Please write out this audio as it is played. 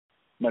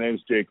My name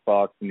is Jake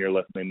Fox, and you're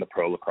listening to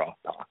Pro Lacrosse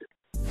Talk.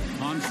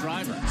 On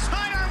Schreiber.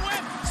 Snyder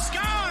with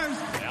scores!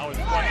 Now it's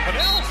one.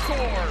 Fidel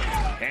scores!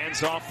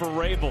 Hands off for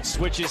Rabel.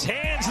 Switches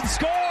hands and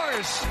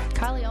scores!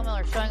 Kylie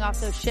O'Miller showing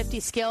off those shifty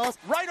skills.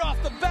 Right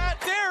off the bat,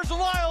 there's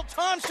Lyle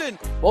Thompson.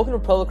 Welcome to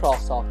Pro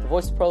Lacrosse Talk, the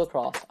voice of Pro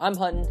Lacrosse. I'm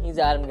Hutton, he's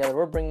Adam. Together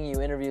we're bringing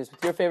you interviews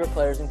with your favorite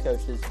players and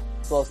coaches,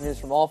 as well as news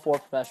from all 4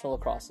 professional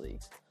lacrosse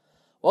leagues.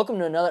 Welcome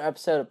to another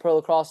episode of Pro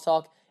Lacrosse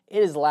Talk.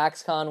 It is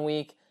LaxCon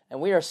week, and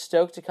we are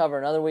stoked to cover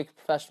another week of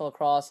professional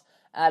lacrosse.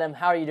 Adam,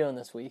 how are you doing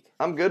this week?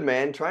 I'm good,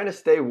 man. Trying to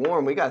stay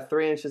warm. We got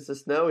 3 inches of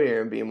snow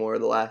here in Beemore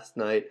the last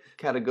night.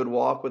 Had a good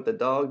walk with the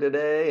dog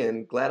today,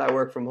 and glad I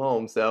work from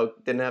home, so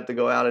didn't have to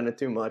go out in it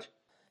too much.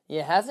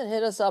 Yeah, it hasn't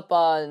hit us up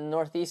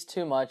northeast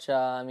too much.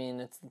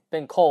 It's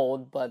been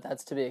cold, but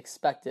that's to be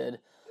expected.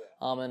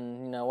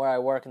 And where I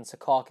work in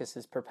Secaucus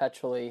is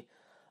perpetually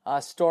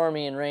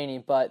stormy and rainy,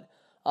 but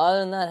other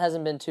than that, it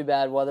hasn't been too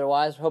bad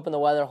weather-wise. We're hoping the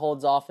weather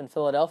holds off in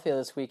Philadelphia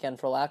this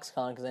weekend for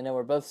LaxCon, because I know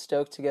we're both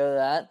stoked to go to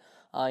that.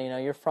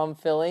 You're from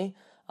Philly.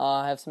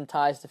 I have some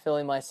ties to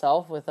Philly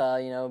myself with,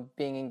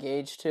 being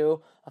engaged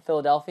to a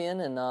Philadelphian.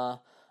 And I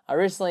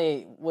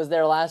recently was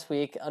there last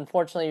week.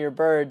 Unfortunately, your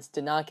Birds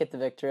did not get the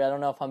victory. I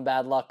don't know if I'm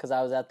bad luck because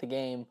I was at the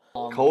game.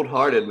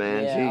 Cold-hearted,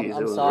 man. Yeah, Jeez, I'm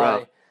it was sorry.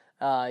 rough.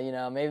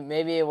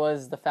 Maybe it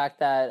was the fact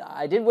that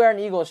I did wear an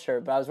Eagles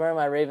shirt, but I was wearing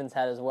my Ravens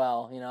hat as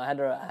well. I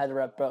had to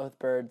rep both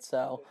Birds.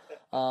 So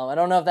I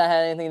don't know if that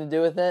had anything to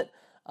do with it.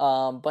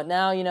 But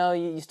now,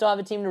 you still have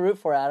a team to root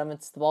for, Adam.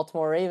 It's the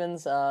Baltimore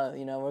Ravens. We're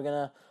going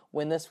to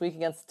win this week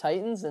against the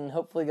Titans and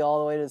hopefully go all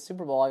the way to the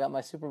Super Bowl. I got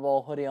my Super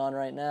Bowl hoodie on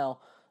right now.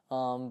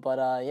 I'm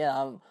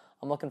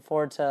looking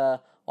forward to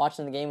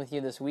watching the game with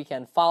you this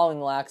weekend following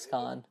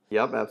LaxCon.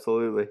 Yep,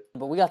 absolutely.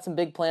 But we got some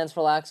big plans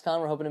for LaxCon.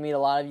 We're hoping to meet a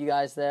lot of you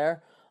guys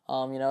there.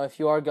 If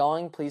you are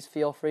going, please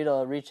feel free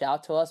to reach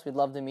out to us. We'd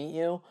love to meet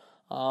you.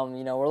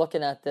 We're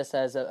looking at this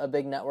as a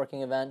big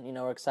networking event.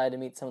 We're excited to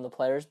meet some of the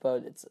players,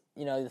 but it's,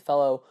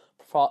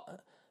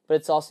 but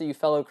it's also you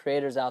fellow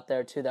creators out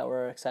there too that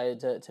we're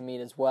excited to meet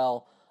as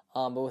well.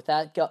 But with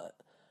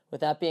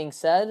that being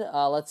said,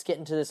 let's get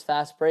into this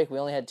fast break. We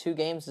only had 2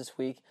 games this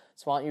week,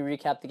 so why don't you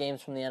recap the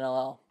games from the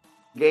NLL?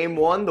 Game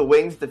 1, the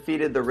Wings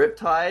defeated the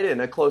Riptide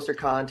in a closer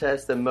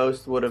contest than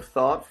most would have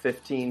thought,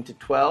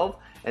 15-12.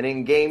 And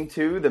in Game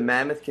 2, the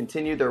Mammoth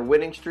continued their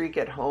winning streak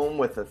at home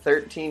with a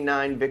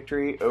 13-9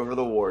 victory over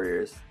the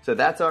Warriors. So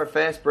that's our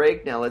fast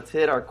break. Now let's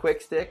hit our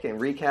quick stick and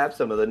recap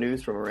some of the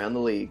news from around the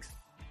leagues.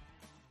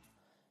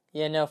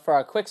 For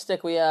our quick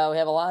stick, we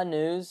have a lot of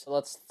news.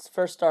 Let's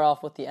first start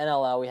off with the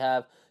NLL. We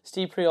have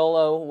Steve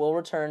Priolo will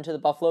return to the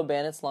Buffalo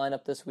Bandits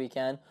lineup this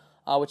weekend,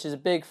 which is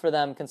big for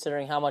them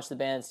considering how much the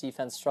Bandits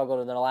defense struggled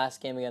in their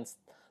last game against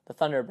the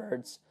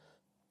Thunderbirds.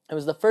 It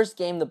was the first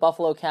game the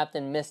Buffalo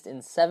captain missed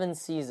in 7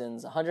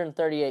 seasons,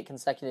 138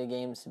 consecutive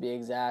games to be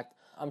exact.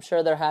 I'm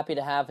sure they're happy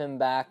to have him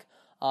back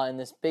in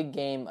this big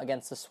game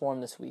against the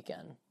Swarm this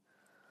weekend.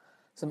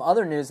 Some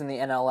other news in the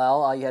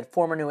NLL, you had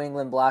former New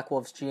England Black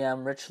Wolves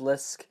GM Rich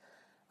Lisk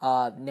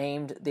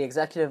named the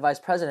executive vice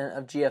president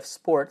of GF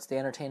Sports, the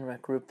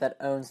entertainment group that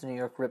owns the New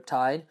York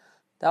Riptide.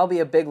 That will be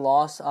a big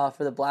loss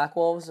for the Black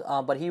Wolves,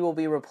 but he will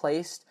be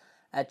replaced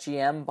at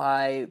GM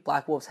by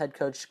Black Wolves head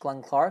coach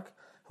Glenn Clark,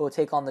 who will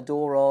take on the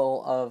dual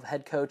role of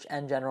head coach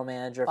and general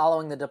manager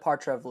following the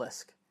departure of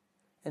Lisk.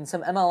 In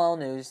some MLL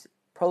news,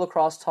 Pro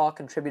Lacrosse Talk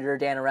contributor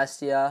Dan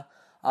Arestia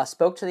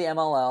spoke to the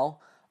MLL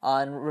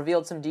and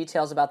revealed some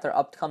details about their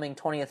upcoming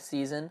 20th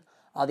season.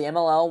 The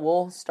MLL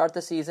will start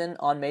the season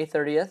on May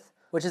 30th,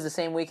 which is the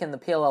same weekend the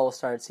PLL will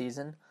start its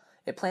season.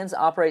 It plans to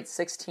operate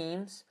 6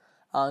 teams,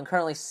 and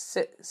currently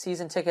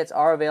season tickets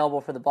are available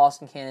for the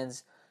Boston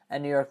Cannons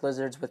and New York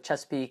Lizards, with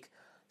Chesapeake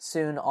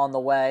soon on the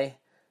way.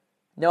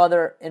 No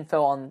other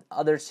info on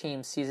other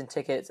teams' season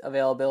tickets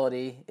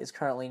availability is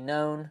currently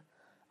known.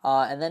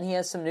 And then he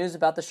has some news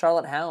about the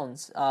Charlotte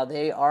Hounds.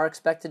 They are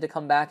expected to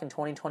come back in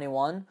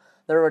 2021.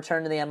 Their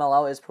return to the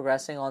MLL is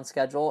progressing on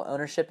schedule.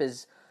 Ownership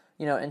is,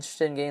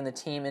 interested in getting the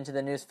team into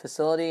the new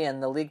facility,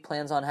 and the league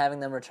plans on having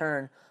them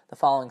return the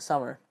following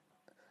summer.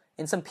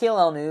 In some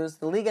PLL news,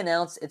 the league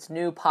announced its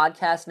new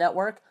podcast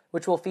network,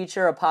 which will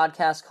feature a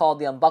podcast called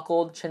The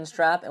Unbuckled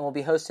Chinstrap and will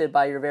be hosted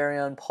by your very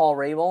own Paul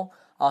Rabel.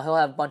 He'll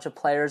have a bunch of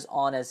players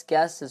on as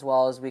guests, as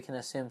well as we can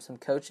assume some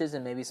coaches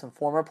and maybe some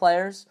former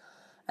players.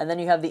 And then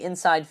you have the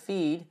Inside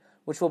Feed,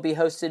 which will be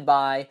hosted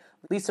by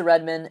Lisa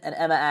Redmond and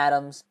Emma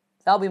Adams.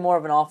 That'll be more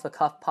of an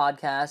off-the-cuff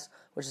podcast,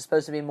 which is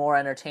supposed to be more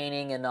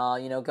entertaining and,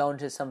 go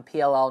into some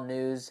PLL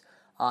news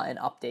and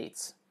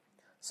updates.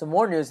 Some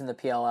more news in the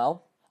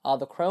PLL.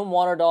 The Chrome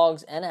Water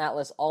Dogs and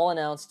Atlas all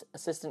announced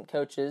assistant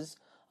coaches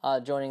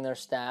joining their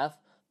staff.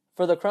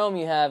 For the Chrome,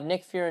 you have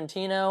Nick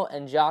Fiorentino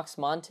and Jacques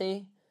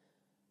Monti.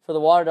 For the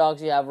Water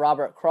Dogs, you have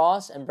Robert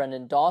Cross and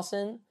Brendan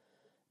Dawson.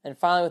 And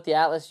finally, with the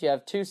Atlas, you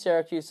have 2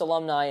 Syracuse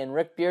alumni in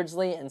Rick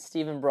Beardsley and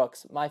Stephen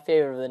Brooks, my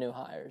favorite of the new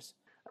hires.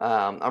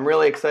 I'm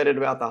really excited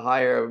about the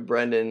hire of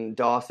Brendan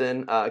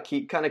Dawson.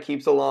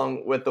 Keeps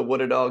along with the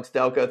Water Dogs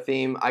Delco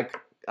theme. I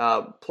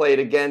played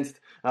against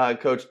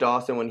Coach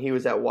Dawson when he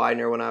was at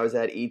Widener, when I was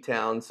at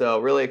E-Town. So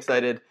really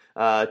excited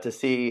to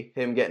see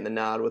him getting the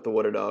nod with the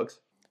Water Dogs.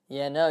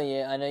 Yeah, no,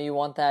 I know you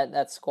want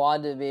that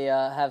squad to be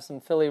have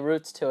some Philly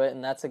roots to it,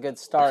 and that's a good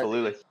start.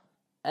 Absolutely.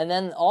 And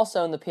then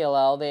also in the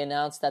PLL, they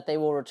announced that they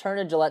will return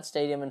to Gillette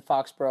Stadium in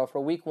Foxborough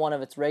for week 1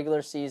 of its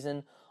regular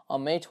season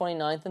on May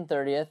 29th and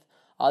 30th,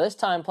 this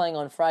time playing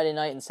on Friday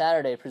night and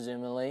Saturday,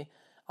 presumably.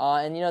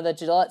 And the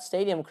Gillette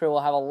Stadium crew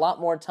will have a lot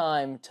more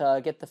time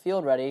to get the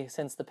field ready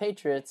since the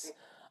Patriots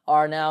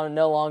are now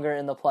no longer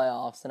in the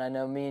playoffs. And I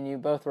know me and you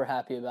both were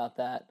happy about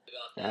that.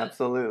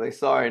 Absolutely.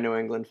 Sorry, New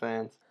England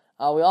fans.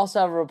 We also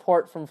have a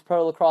report from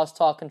Pro Lacrosse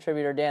Talk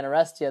contributor Dan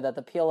Arestia that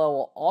the PLL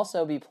will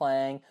also be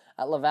playing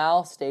at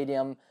Laval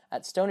Stadium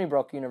at Stony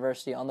Brook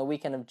University on the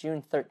weekend of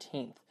June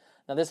 13th.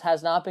 Now, this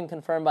has not been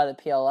confirmed by the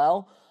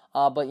PLL,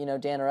 but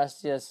Dan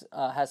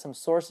Arestia has some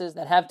sources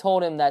that have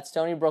told him that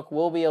Stony Brook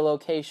will be a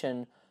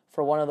location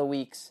for one of the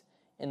weeks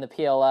in the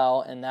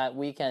PLL, and that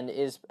weekend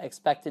is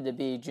expected to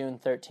be June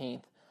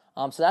 13th.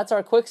 So that's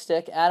our quick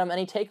stick. Adam,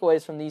 any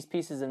takeaways from these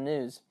pieces of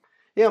news?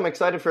 Yeah, I'm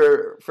excited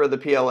for the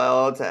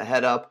PLL to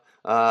head up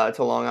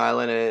to Long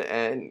Island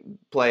and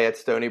play at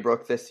Stony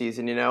Brook this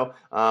season.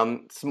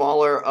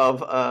 Smaller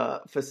of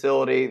a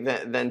facility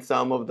than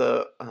some of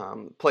the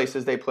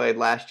places they played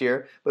last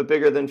year, but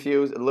bigger than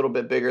Fuse, a little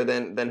bit bigger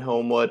than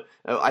Homewood.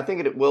 I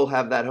think it will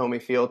have that homey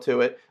feel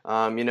to it.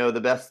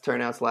 The best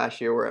turnouts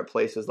last year were at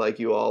places like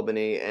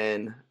UAlbany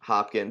and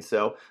Hopkins.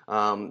 So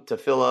to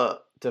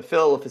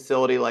fill a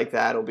facility like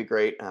that will be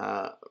great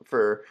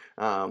for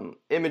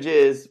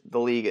images, the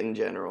league in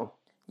general.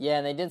 Yeah,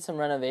 and they did some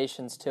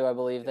renovations too. I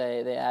believe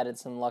they added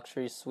some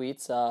luxury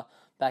suites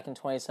back in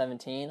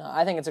 2017.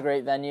 I think it's a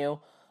great venue.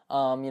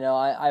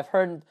 I've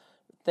heard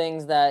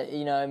things that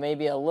it may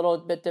be a little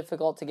bit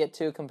difficult to get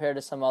to compared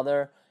to some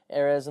other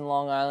areas in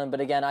Long Island.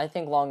 But again, I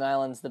think Long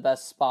Island's the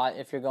best spot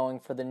if you're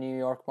going for the New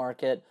York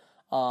market.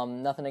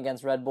 Nothing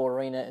against Red Bull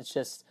Arena. It's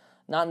just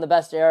not in the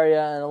best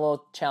area and a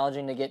little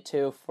challenging to get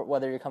to, for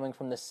whether you're coming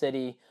from the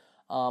city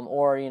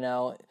or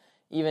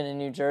even in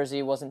New Jersey.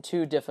 It wasn't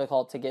too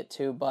difficult to get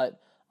to, but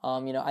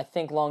I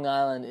think Long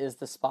Island is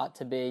the spot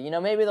to be.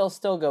 Maybe they'll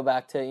still go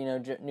back to,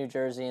 New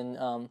Jersey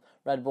and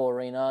Red Bull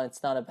Arena.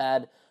 It's not a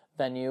bad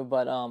venue,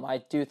 but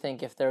I do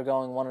think if they're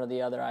going one or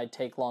the other, I'd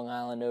take Long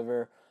Island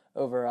over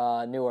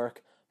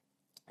Newark.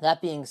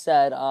 That being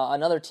said,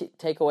 another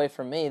takeaway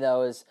from me,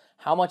 though, is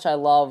how much I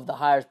love the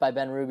hires by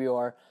Ben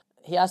Rubior.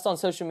 He asked on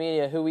social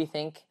media who we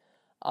think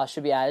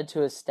should be added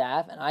to his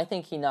staff, and I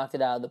think he knocked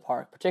it out of the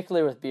park,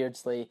 particularly with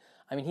Beardsley.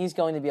 I mean, he's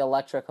going to be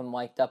electric when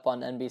mic'd up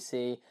on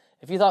NBC.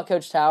 If you thought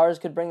Coach Towers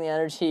could bring the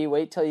energy,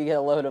 wait till you get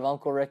a load of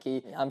Uncle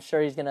Ricky. I'm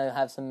sure he's going to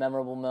have some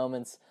memorable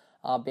moments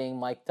being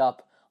mic'd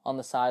up on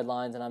the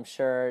sidelines, and I'm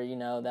sure,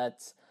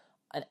 that's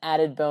an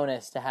added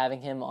bonus to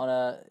having him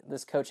on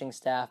this coaching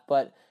staff.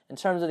 But in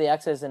terms of the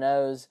X's and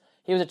O's,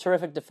 he was a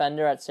terrific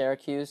defender at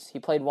Syracuse. He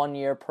played 1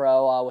 year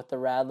pro with the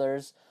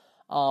Rattlers.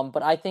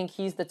 But I think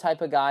he's the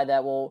type of guy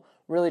that will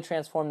really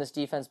transform this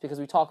defense, because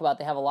we talk about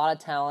they have a lot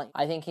of talent.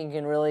 I think he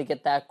can really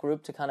get that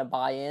group to kind of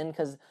buy in,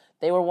 because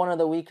they were one of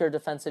the weaker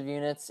defensive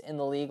units in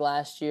the league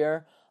last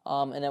year,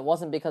 and it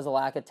wasn't because of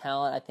lack of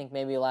talent. I think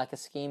maybe a lack of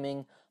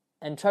scheming.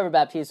 And Trevor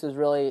Baptiste was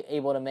really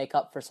able to make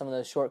up for some of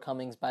those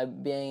shortcomings by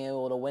being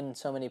able to win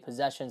so many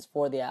possessions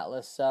for the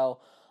Atlas. So,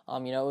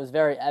 it was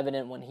very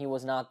evident when he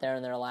was not there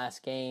in their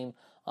last game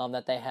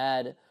that they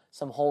had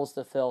some holes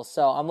to fill.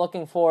 So I'm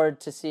looking forward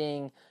to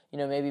seeing,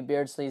 maybe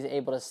Beardsley's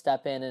able to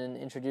step in and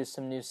introduce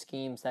some new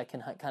schemes that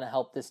can kind of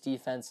help this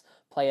defense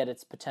play at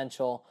its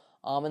potential.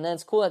 And then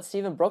it's cool that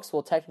Stephen Brooks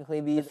will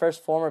technically be the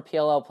first former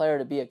PLL player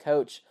to be a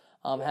coach,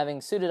 having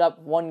suited up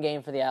 1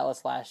 game for the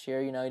Atlas last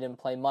year. He didn't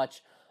play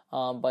much,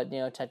 but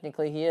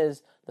technically he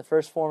is the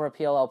first former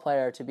PLL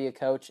player to be a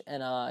coach,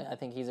 and I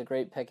think he's a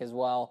great pick as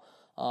well.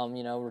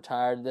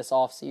 Retired this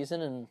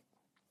offseason and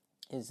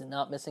is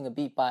not missing a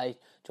beat by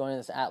joining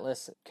this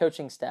Atlas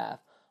coaching staff.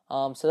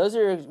 So those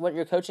are what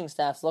your coaching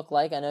staffs look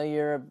like. I know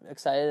you're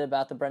excited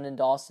about the Brendan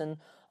Dawson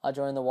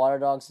joining the Water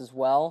Dogs as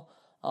well.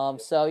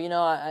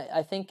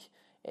 I think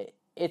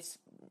it's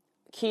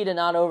key to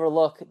not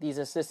overlook these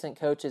assistant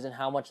coaches and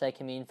how much they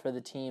can mean for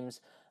the teams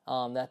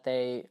that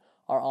they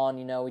are on.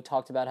 We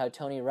talked about how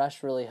Tony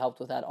Resch really helped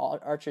with that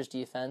Archers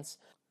defense.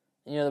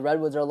 The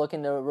Redwoods are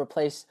looking to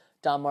replace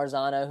Don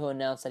Marzano, who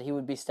announced that he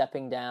would be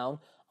stepping down.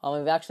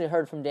 We've actually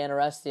heard from Dan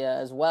Arestia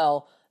as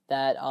well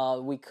that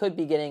we could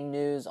be getting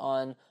news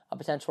on a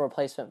potential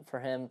replacement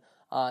for him,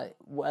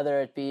 whether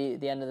it be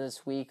the end of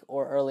this week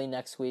or early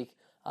next week.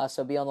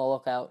 So be on the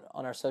lookout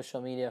on our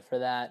social media for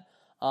that.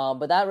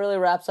 But that really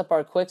wraps up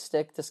our quick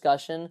stick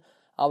discussion.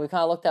 We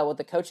kind of looked at what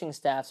the coaching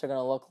staffs are going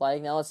to look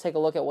like. Now let's take a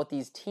look at what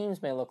these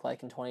teams may look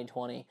like in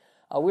 2020.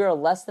 We are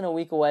less than a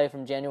week away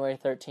from January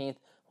 13th,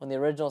 when the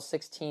original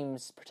 6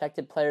 teams'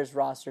 protected players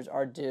rosters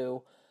are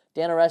due.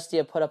 Dan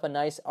Arestia put up a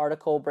nice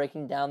article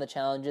breaking down the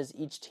challenges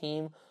each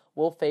team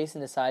will face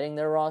in deciding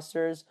their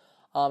rosters.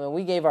 And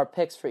we gave our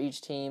picks for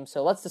each team.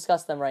 So let's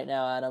discuss them right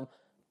now, Adam.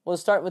 We'll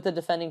start with the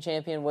defending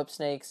champion,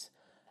 Whipsnakes.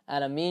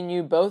 Adam, me and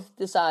you both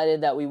decided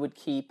that we would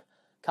keep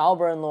Kyle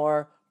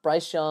Bernlohr,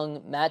 Bryce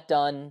Young, Matt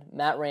Dunn,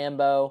 Matt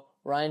Rambo,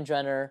 Ryan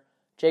Drenner,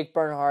 Jake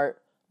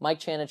Bernhardt, Mike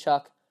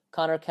Chanichuk,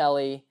 Connor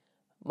Kelly,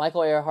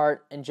 Michael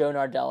Earhart, and Joe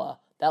Nardella.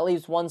 That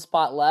leaves one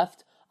spot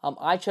left.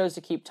 I chose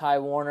to keep Ty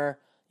Warner.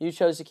 You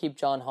chose to keep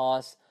John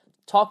Haas.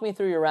 Talk me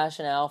through your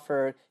rationale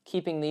for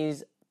keeping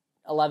these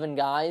 11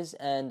 guys,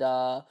 and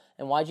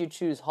why'd you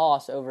choose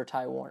Haas over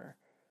Ty Warner?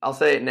 I'll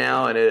say it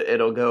now, and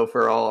it'll go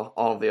for all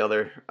of the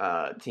other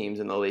teams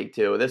in the league,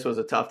 too. This was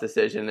a tough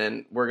decision,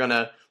 and we're going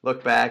to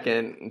look back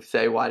and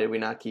say, why did we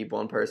not keep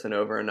one person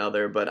over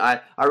another? But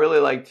I really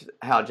liked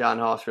how John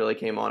Haas really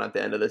came on at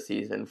the end of the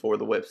season for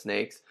the Whip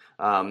Snakes.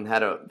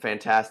 Had a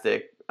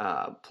fantastic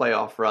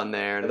playoff run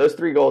there. And those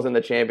 3 goals in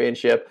the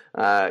championship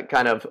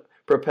kind of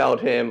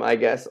propelled him, I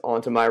guess,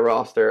 onto my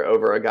roster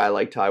over a guy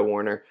like Ty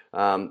Warner.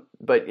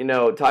 But,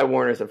 Ty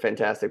Warner's a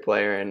fantastic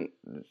player, and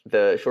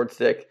the short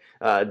stick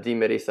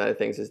D-Mitty side of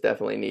things is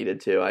definitely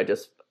needed too. I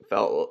just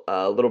felt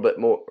a little bit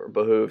more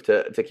behooved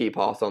to keep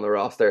Haas on the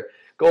roster.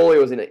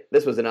 Goalie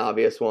this was an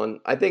obvious one.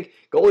 I think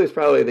goalie is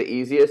probably the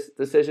easiest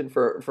decision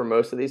for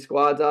most of these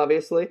squads,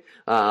 obviously.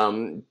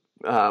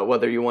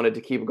 Whether you wanted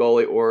to keep a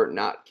goalie or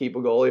not keep a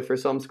goalie for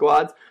some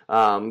squads.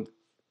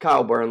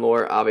 Kyle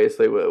Bernlohr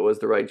obviously was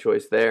the right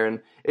choice there.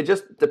 And it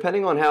just,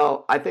 depending on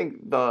how, I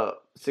think the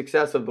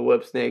success of the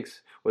Whip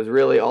Snakes was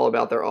really all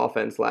about their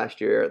offense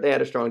last year. They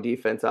had a strong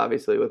defense,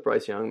 obviously, with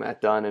Bryce Young,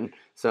 Matt Dunn, and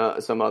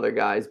some other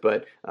guys.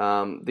 But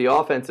the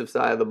offensive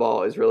side of the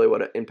ball is really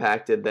what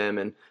impacted them.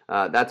 And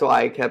that's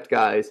why I kept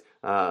guys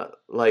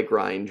like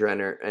Ryan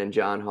Drenner and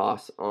John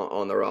Haas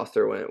on the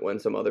roster when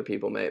some other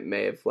people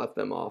may have left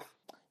them off.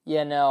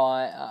 Yeah, no,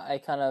 I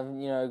kind of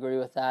agree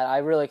with that. I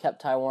really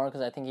kept Ty Warner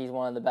because I think he's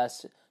one of the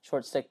best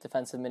short stick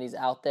defensive middies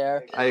out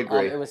there. I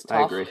agree. It was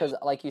tough because,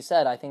 like you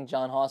said, I think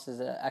John Haas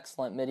is an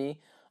excellent middie.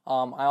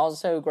 I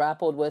also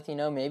grappled with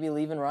maybe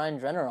leaving Ryan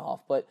Drenner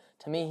off, but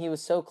to me he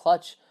was so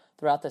clutch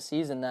throughout the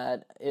season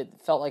that it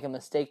felt like a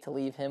mistake to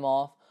leave him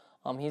off.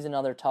 He's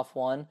another tough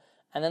one.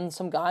 And then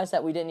some guys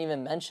that we didn't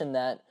even mention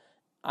that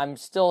I'm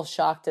still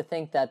shocked to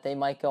think that they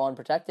might go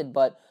unprotected,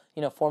 but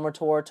former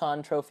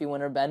Tewaaraton Trophy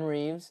winner Ben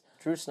Reeves,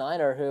 Drew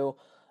Snyder, who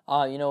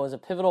was a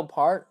pivotal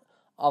part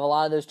of a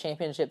lot of those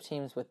championship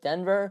teams with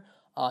Denver.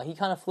 He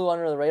kind of flew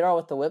under the radar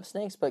with the Whip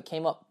Snakes, but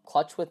came up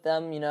clutch with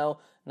them, in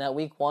that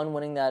week 1,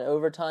 winning that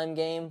overtime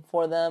game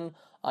for them.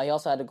 He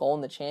also had a goal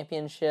in the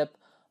championship.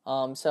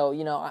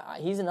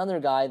 He's another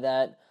guy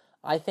that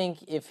I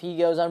think if he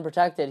goes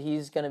unprotected,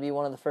 he's going to be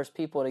one of the first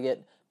people to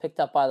get picked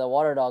up by the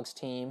Water Dogs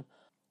team,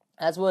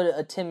 as would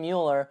a Tim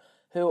Mueller,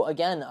 who,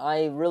 again,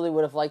 I really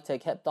would have liked to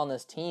have kept on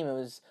this team. It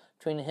was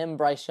between him,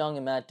 Bryce Young,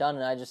 and Matt Dunn,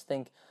 and I just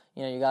think,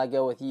 you got to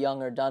go with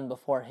Young or Dunn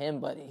before him,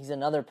 but he's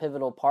another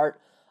pivotal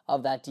part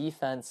of that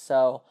defense.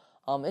 So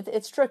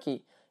it's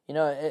tricky.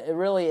 It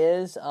really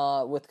is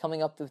with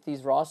coming up with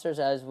these rosters,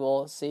 as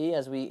we'll see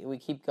as we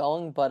keep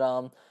going. But,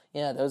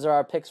 those are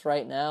our picks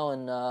right now,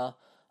 and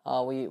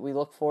we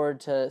look forward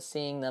to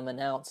seeing them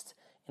announced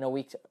in a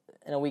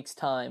week's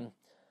time.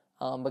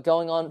 But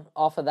going on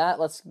off of that,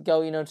 let's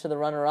go, to the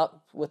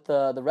runner-up with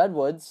the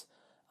Redwoods.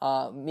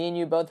 Me and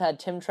you both had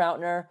Tim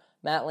Troutner,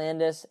 Matt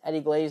Landis,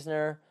 Eddie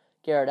Glazner,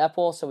 Garrett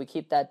Epple, so we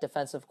keep that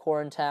defensive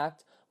core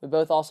intact. We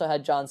both also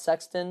had John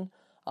Sexton,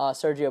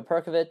 Sergio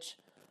Perkovic,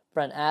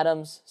 Brent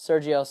Adams,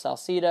 Sergio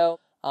Salcido.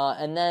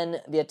 And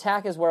then the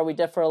attack is where we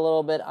differ a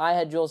little bit. I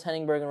had Jules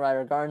Heningberg and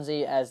Ryder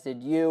Garnsey, as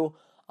did you.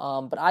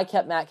 But I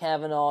kept Matt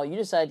Cavanaugh. You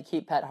decided to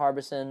keep Pat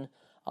Harbison.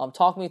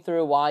 Talk me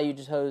through why you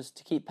chose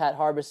to keep Pat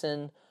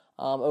Harbison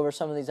over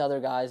some of these other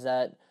guys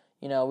that,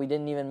 we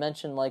didn't even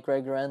mention, like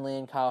Greg Renly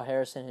and Kyle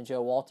Harrison and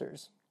Joe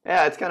Walters.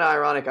 Yeah, it's kind of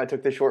ironic. I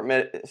took the short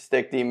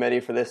stick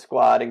D-Mitty for this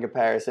squad in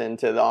comparison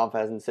to the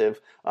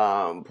offensive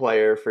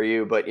player for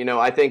you. But,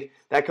 I think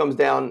that comes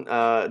down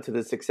to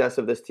the success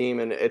of this team,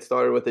 and it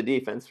started with the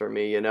defense for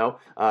me,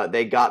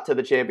 They got to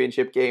the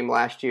championship game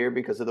last year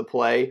because of the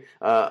play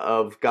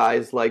of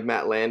guys like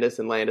Matt Landis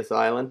and Landis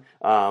Island.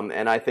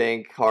 And I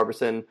think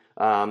Harbison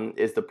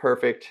is the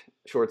perfect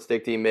short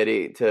stick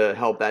D-Mitty to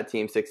help that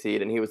team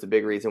succeed, and he was the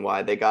big reason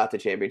why they got to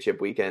championship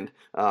weekend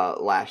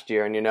last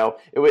year. And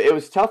it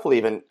was tough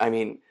leaving. I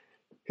mean,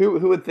 who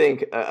would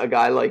think a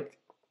guy like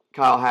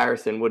Kyle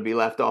Harrison would be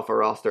left off a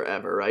roster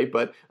ever, right?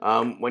 But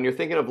when you're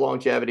thinking of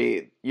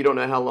longevity, you don't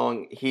know how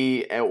long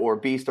he or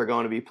Beast are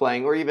going to be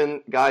playing, or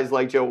even guys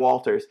like Joe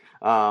Walters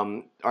are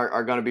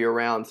going to be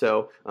around.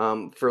 So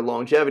for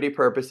longevity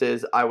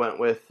purposes, I went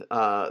with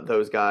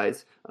those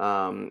guys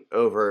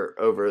over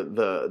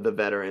the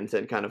veterans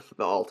and kind of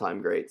the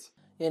all-time greats.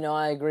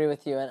 I agree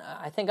with you. And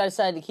I think I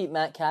decided to keep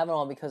Matt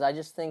Cavanaugh because I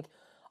just think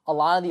a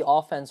lot of the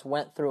offense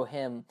went through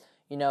him.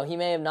 He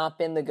may have not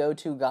been the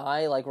go-to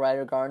guy like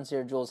Ryder Garnsey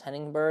or Jules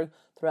Heningberg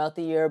throughout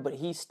the year, but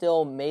he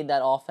still made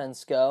that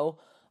offense go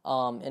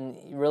and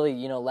really,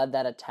 led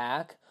that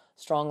attack.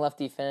 Strong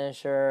lefty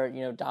finisher,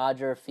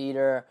 dodger,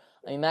 feeder.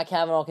 I mean, Matt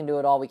Cavanaugh can do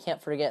it all. We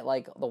can't forget,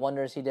 the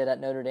wonders he did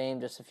at Notre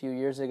Dame just a few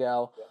years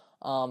ago.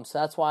 So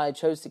that's why I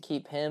chose to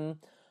keep him.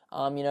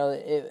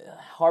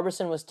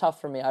 Harbison was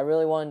tough for me. I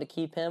really wanted to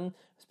keep him.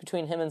 It's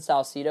between him and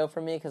Salcido for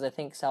me, because I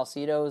think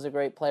Salcido is a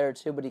great player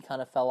too, but he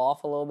kind of fell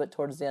off a little bit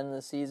towards the end of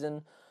the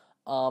season.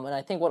 And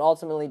I think what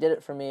ultimately did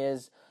it for me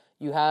is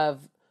you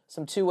have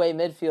some two-way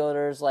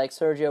midfielders like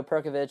Sergio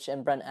Perkovic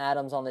and Brent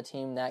Adams on the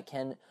team that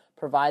can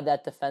provide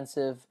that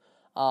defensive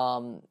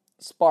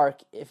spark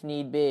if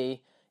need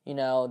be.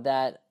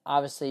 That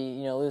obviously,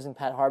 losing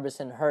Pat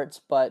Harbison hurts,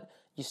 but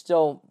you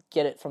still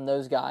get it from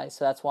those guys.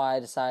 So that's why I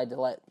decided to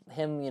let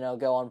him,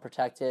 go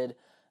unprotected.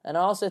 And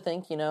I also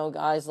think,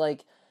 guys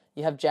like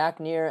you have Jack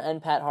Neer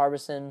and Pat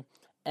Harbison,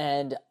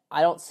 and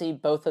I don't see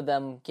both of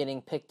them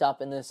getting picked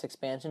up in this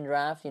expansion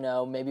draft,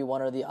 maybe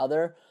one or the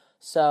other.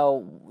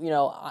 So,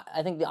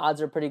 I think the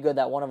odds are pretty good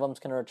that one of them is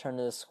going to return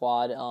to the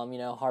squad.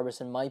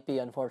 Harbison might be,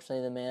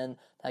 unfortunately, the man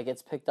that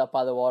gets picked up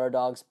by the Water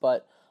Dogs,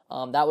 but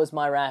that was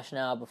my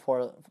rationale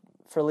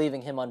for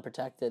leaving him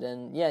unprotected.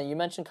 And, yeah, you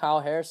mentioned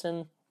Kyle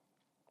Harrison.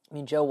 I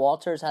mean, Joe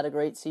Walters had a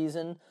great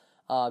season.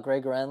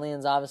 Greg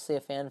Renlian's obviously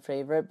a fan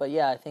favorite. But,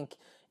 yeah, I think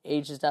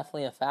age is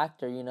definitely a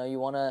factor. You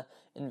want to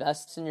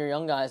invest in your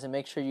young guys and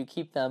make sure you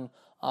keep them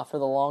for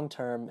the long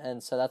term.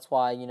 And so that's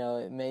why,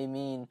 it may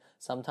mean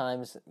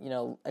sometimes,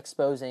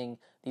 exposing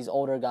these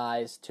older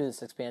guys to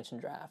this expansion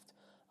draft.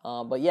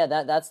 But, yeah,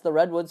 that's the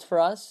Redwoods for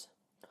us.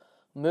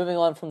 Moving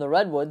on from the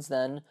Redwoods,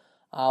 then,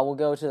 we'll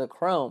go to the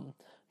Chrome.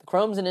 The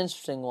Chrome's an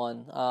interesting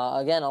one.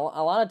 Again,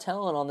 a lot of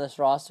talent on this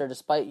roster,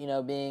 despite,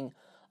 being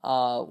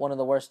one of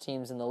the worst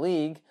teams in the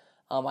league.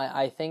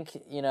 I think,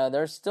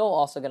 they're still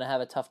also going to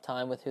have a tough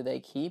time with who they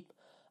keep.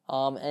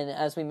 And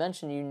as we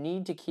mentioned, you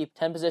need to keep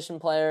 10 position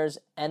players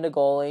and a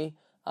goalie,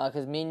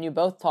 because me and you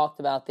both talked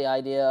about the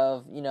idea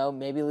of,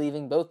 maybe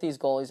leaving both these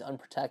goalies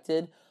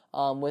unprotected,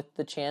 with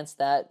the chance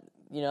that,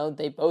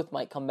 they both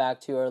might come back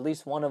to, or at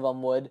least one of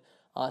them would,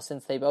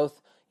 since they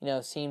both,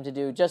 seem to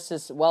do just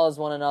as well as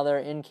one another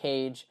in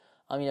cage.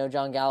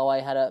 John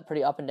Galloway had a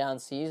pretty up and down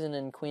season,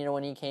 and Queener,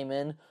 when he came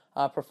in,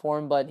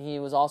 performed, but he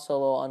was also a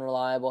little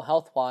unreliable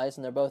health-wise,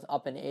 and they're both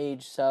up in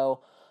age.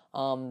 So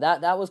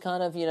that was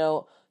kind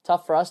of,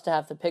 tough for us to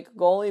have to pick a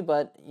goalie,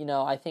 but,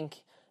 I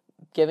think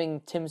giving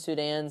Tim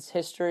Soudan's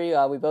history,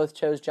 we both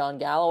chose John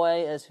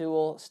Galloway as who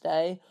will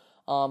stay.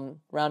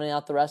 Rounding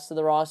out the rest of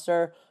the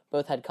roster,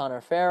 both had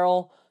Connor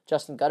Farrell,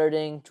 Justin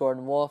Gutterding,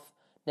 Jordan Wolf,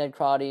 Ned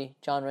Crotty,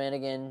 John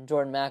Ranigan,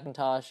 Jordan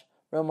McIntosh,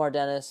 Romar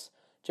Dennis,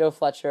 Joe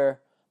Fletcher,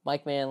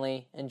 Mike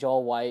Manley, and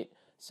Joel White.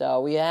 So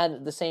we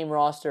had the same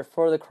roster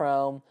for the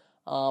Chrome,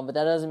 but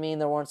that doesn't mean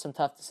there weren't some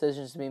tough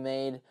decisions to be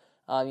made.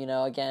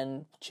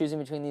 Again, choosing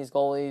between these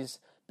goalies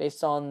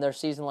based on their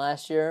season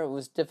last year, it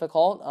was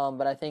difficult,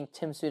 but I think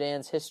Tim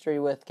Soudan's history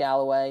with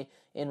Galloway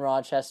in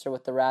Rochester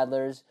with the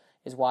Rattlers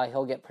is why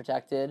he'll get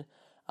protected.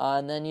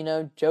 And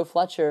then, Joe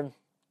Fletcher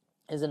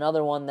is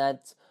another one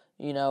that's,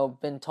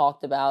 been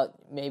talked about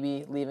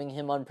maybe leaving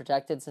him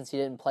unprotected since he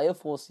didn't play a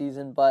full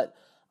season, but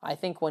I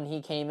think when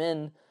he came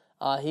in,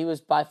 he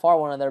was by far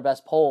one of their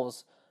best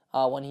polls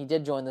when he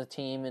did join the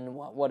team in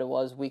what it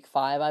was, week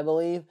 5, I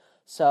believe.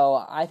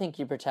 So I think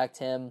you protect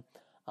him,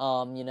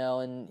 and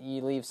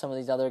you leave some of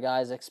these other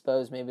guys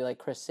exposed, maybe like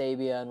Chris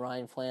Sabia and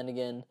Ryan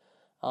Flanagan.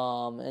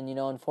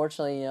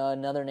 Unfortunately,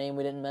 another name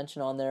we didn't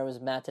mention on there was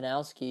Matt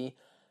Danowski,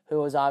 who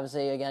was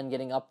obviously, again,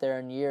 getting up there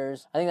in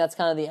years. I think that's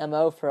kind of the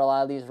MO for a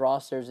lot of these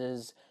rosters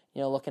is,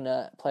 looking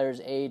at players'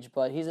 age.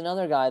 But he's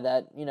another guy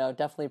that,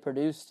 definitely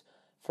produced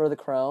for the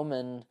Chrome,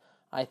 and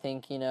I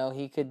think,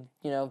 he could,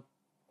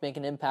 make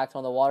an impact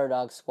on the Water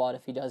Dogs squad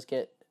if he does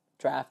get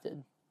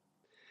drafted.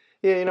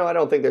 Yeah, I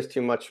don't think there's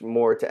too much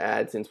more to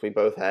add since we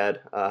both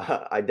had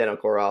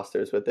identical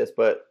rosters with this.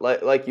 But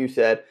like you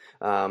said,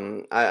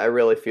 I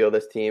really feel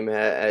this team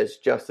has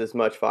just as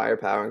much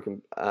firepower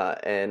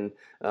and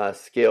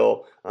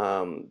skill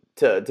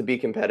to be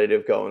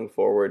competitive going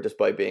forward,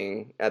 despite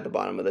being at the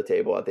bottom of the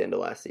table at the end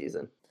of last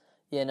season.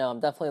 Yeah, no,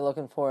 I'm definitely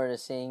looking forward to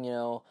seeing,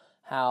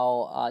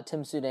 how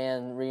Tim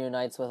Soudan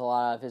reunites with a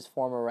lot of his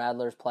former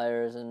Rattlers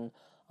players and,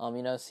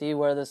 see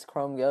where this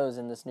Chrome goes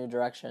in this new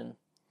direction.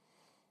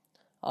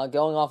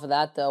 Going off of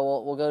that,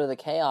 though, we'll go to the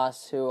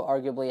Chaos, who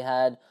arguably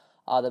had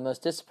the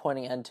most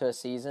disappointing end to a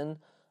season.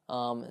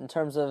 In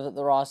terms of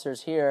the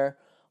rosters here,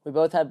 we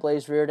both had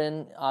Blaze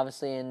Reardon,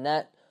 obviously in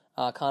net,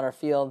 Connor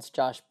Fields,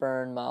 Josh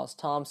Byrne, Miles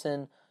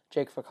Thompson,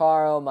 Jake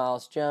Vaccaro,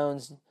 Miles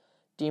Jones,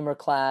 Deemer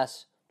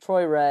Class,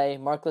 Troy Ray,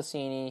 Mark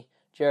Lassini,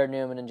 Jared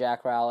Newman, and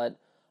Jack Rowlett.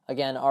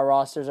 Again, our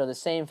rosters are the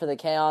same for the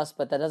Chaos,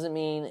 but that doesn't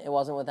mean it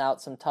wasn't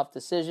without some tough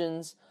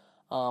decisions.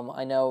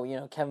 I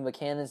know, Kevin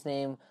Buchanan's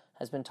name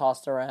has been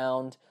tossed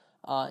around.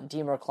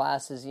 Deemer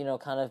Class has,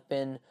 kind of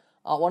been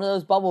one of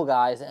those bubble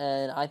guys,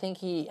 and I think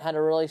he had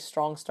a really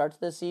strong start to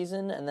the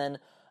season, and then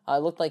it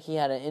looked like he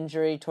had an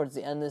injury towards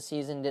the end of the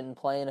season, didn't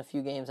play in a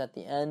few games at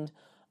the end,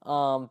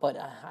 but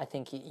I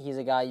think he's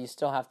a guy you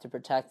still have to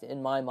protect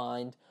in my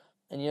mind.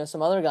 And,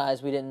 some other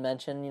guys we didn't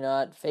mention,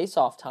 at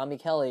face-off, Tommy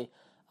Kelly,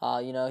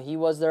 he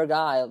was their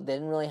guy. They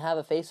didn't really have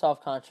a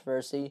face-off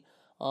controversy,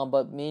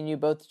 but me and you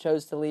both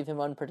chose to leave him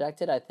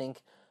unprotected. I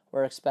think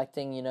we're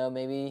expecting,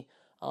 maybe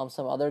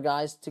some other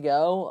guys to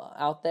go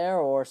out there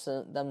or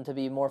them to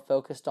be more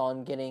focused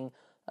on getting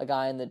a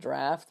guy in the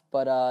draft.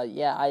 But I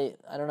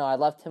don't know. I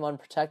left him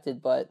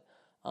unprotected, but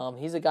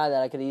he's a guy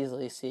that I could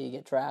easily see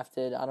get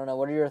drafted. I don't know.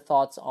 What are your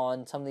thoughts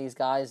on some of these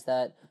guys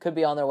that could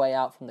be on their way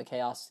out from the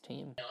Chaos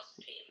team?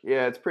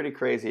 Yeah, it's pretty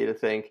crazy to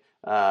think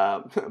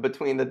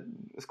between the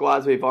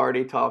squads we've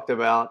already talked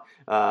about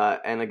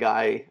and a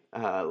guy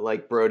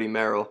like Brody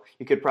Merrill,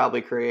 you could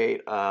probably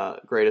create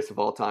greatest of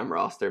all time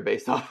roster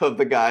based off of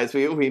the guys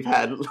we've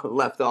had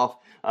left off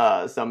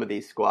some of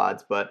these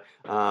squads. But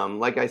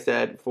like I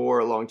said,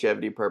 for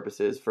longevity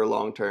purposes, for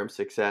long-term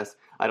success,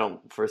 I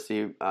don't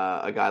foresee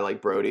a guy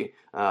like Brody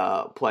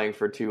playing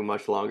for too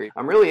much longer.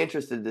 I'm really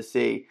interested to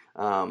see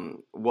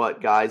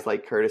what guys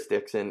like Curtis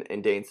Dixon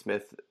and Dane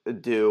Smith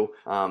do.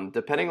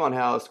 Depending on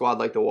how a squad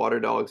like the Water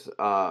Dogs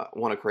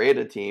want to create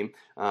a team,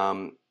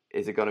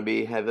 is it going to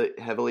be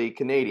heavily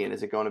Canadian?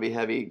 Is it going to be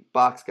heavy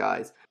box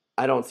guys?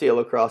 I don't see a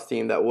lacrosse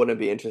team that wouldn't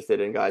be interested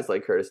in guys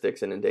like Curtis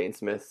Dixon and Dane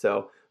Smith.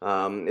 So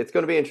it's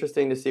going to be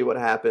interesting to see what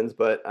happens,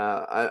 but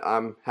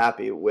I'm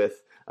happy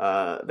with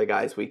the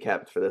guys we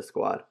kept for this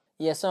squad.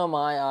 Yeah, so am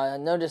I.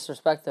 No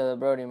disrespect to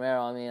Brody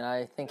Merrill. I mean,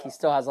 I think he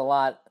still has a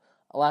lot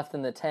left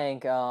in the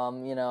tank,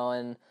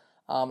 and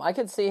I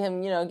could see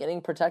him, getting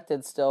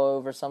protected still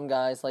over some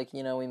guys like,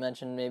 we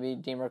mentioned maybe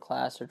Deemer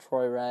Class or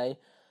Troy Ray.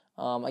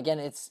 Again,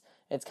 it's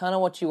kind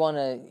of what you want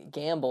to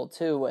gamble,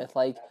 too, with.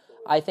 Like,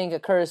 I think a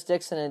Curtis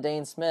Dixon and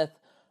Dane Smith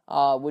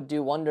would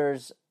do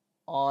wonders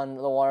on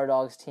the Water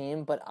Dogs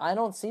team, but I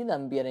don't see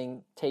them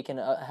getting taken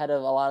ahead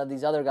of a lot of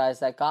these other guys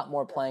that got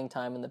more playing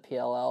time in the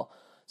PLL.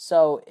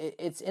 So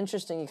it's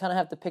interesting. You kind of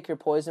have to pick your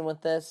poison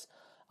with this.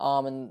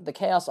 And the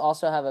Chaos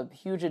also have a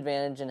huge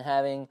advantage in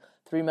having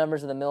 3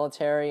 members of the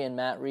military and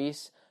Matt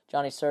Reese,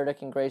 Johnny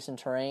Surdick, and Grayson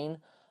Terrain.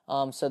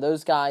 So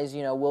those guys,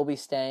 will be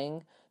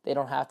staying. They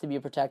don't have to be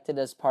protected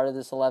as part of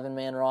this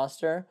 11-man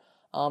roster.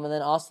 And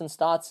then Austin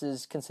Stotts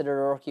is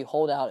considered a rookie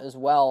holdout as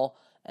well.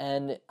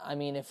 And, I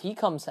mean, if he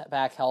comes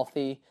back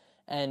healthy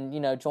and,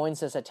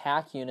 joins this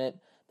attack unit,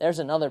 there's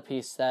another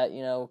piece that,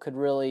 could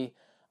really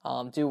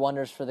do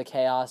wonders for the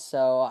Chaos.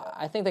 So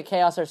I think the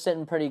Chaos are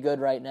sitting pretty good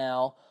right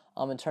now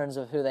in terms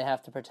of who they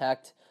have to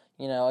protect.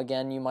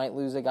 Again, you might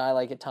lose a guy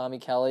like a Tommy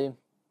Kelly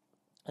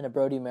and a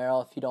Brody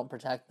Merrill if you don't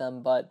protect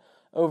them. But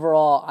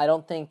overall, I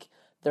don't think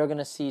they're going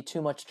to see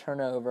too much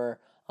turnover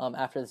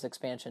after this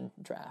expansion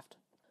draft.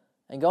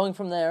 And going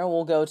from there,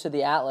 we'll go to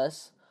the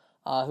Atlas,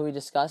 who we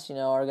discussed,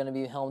 are going to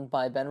be helmed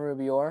by Ben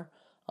Rubior.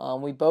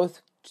 We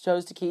both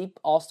chose to keep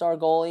all-star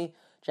goalie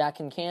Jack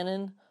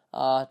Kincannon,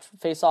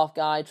 face-off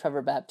guy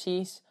Trevor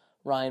Baptiste,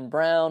 Ryan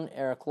Brown,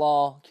 Eric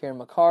Law, Kieran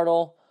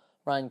McCardle,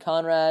 Ryan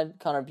Conrad,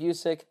 Connor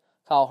Busick,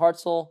 Kyle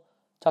Hartzell,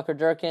 Tucker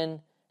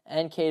Durkin,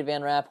 and Cade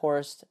Van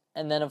Raphorst.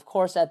 And then, of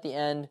course, at the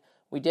end,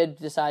 we did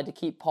decide to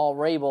keep Paul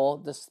Rabel,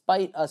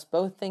 despite us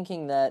both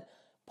thinking that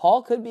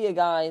Paul could be a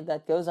guy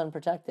that goes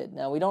unprotected.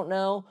 Now, we don't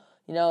know,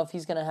 if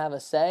he's going to have a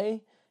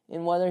say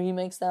in whether he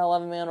makes that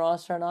 11-man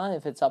roster or not,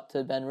 if it's up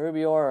to Ben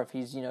Rubior or if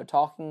he's,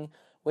 talking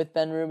with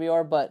Ben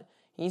Rubior, but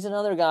he's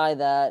another guy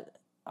that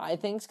I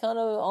think's kind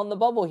of on the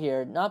bubble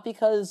here, not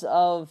because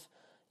of,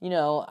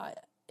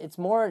 it's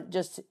more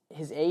just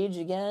his age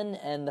again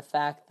and the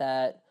fact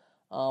that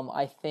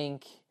I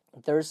think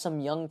there's some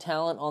young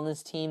talent on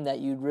this team that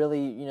you'd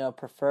really,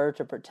 prefer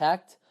to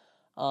protect.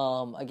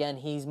 Again,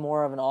 he's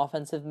more of an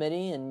offensive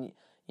midi, and,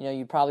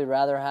 you'd probably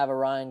rather have a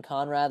Ryan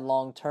Conrad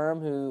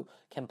long-term who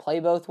can play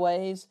both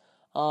ways.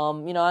 I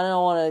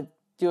don't want to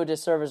do a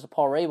disservice to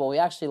Paul Rabel. We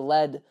actually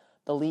led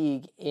the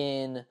league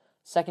in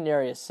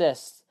secondary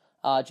assists.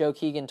 Joe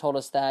Keegan told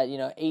us that,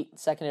 8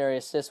 secondary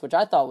assists, which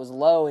I thought was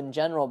low in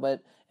general,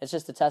 but it's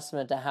just a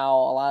testament to how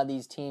a lot of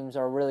these teams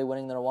are really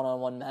winning their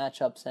one-on-one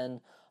matchups.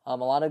 And a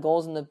lot of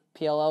goals in the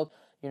PLL,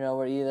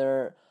 were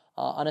either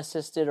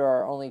unassisted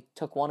or only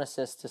took 1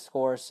 assist to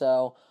score.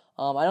 So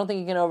I don't think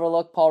you can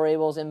overlook Paul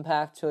Rabel's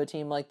impact to a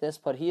team like this,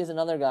 but he is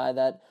another guy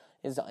that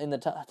is in the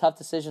tough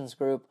decisions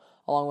group,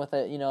 along with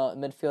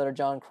midfielder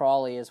John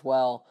Crawley as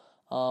well.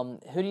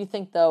 Who do you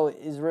think, though,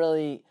 is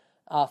really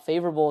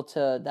favorable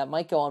that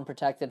might go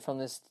unprotected from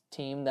this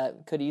team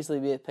that could easily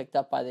be picked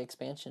up by the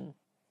expansion?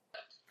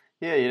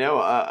 Yeah,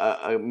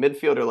 a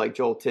midfielder like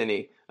Joel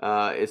Tinney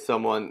is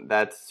someone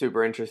that's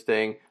super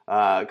interesting,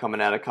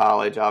 coming out of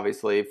college,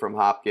 obviously, from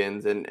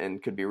Hopkins,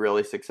 and could be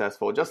really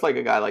successful, just like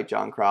a guy like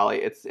John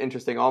Crawley. It's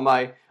interesting. All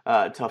my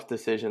tough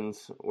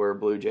decisions were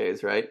Blue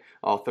Jays, right?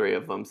 All 3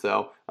 of them.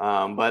 So,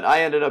 but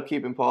I ended up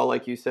keeping Paul,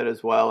 like you said,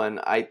 as well, and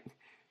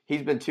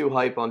he's been too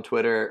hype on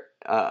Twitter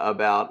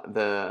about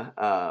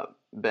the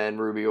Ben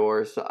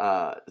Rubior's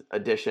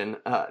addition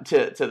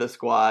to the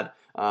squad.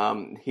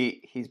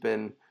 He's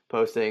been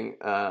posting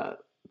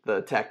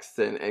the texts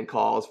and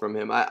calls from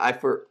him.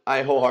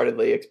 I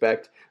wholeheartedly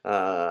expect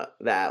the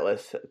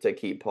Atlas to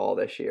keep Paul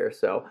this year.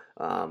 So,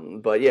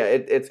 but yeah,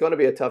 it's going to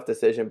be a tough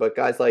decision. But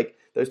guys like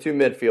those 2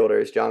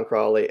 midfielders, John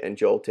Crawley and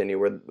Joel Tinney,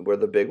 were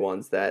the big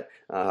ones that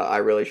I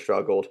really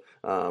struggled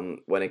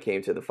when it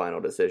came to the final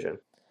decision.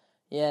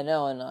 Yeah,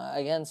 no, and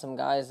again, some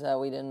guys that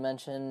we didn't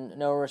mention,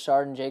 Noah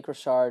Richard and Jake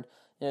Richard,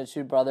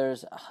 2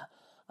 brothers.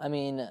 I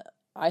mean,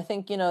 I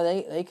think,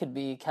 they could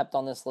be kept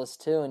on this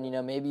list too.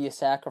 And, maybe you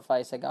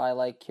sacrifice a guy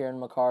like Kieran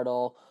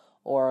McArdle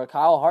or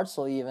Kyle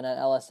Hartzell even at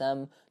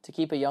LSM to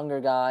keep a younger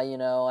guy,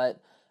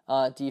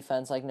 at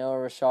defense like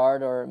Noah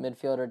Richard or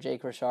midfielder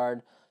Jake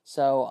Richard.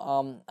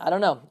 So I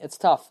don't know. It's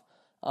tough.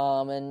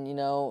 And,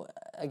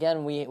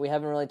 again, we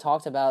haven't really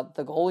talked about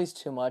the goalies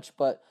too much,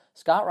 but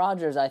Scott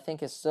Rogers, I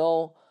think, has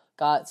still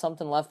got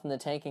something left in the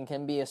tank and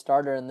can be a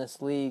starter in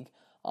this league.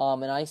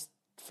 And I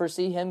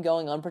foresee him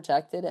going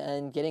unprotected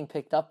and getting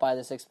picked up by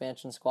this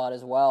expansion squad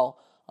as well.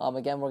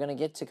 Again, we're going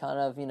to get to kind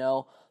of,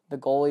 the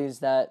goalies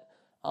that,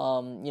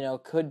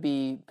 could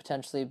be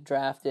potentially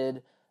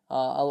drafted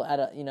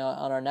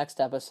on our next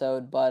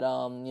episode. But,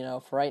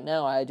 for right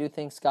now, I do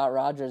think Scott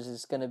Rogers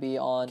is going to be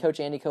on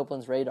Coach Andy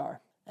Copeland's radar.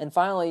 And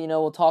finally,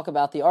 we'll talk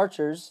about the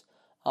Archers.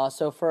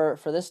 So for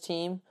this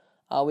team,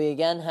 we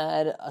again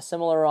had a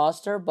similar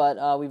roster,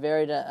 but we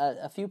varied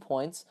a few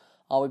points.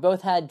 We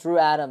both had Drew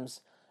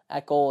Adams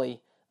at goalie.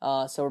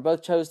 So we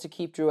both chose to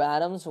keep Drew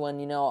Adams when,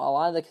 a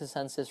lot of the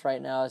consensus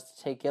right now is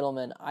to take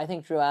Gittleman. I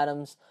think Drew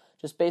Adams,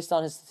 just based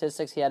on his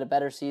statistics, he had a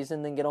better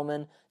season than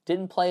Gittleman,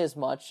 didn't play as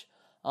much,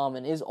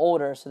 and is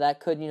older, so that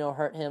could,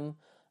 hurt him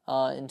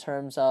in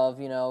terms of,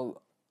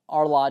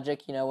 our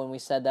logic, when we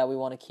said that we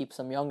want to keep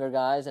some younger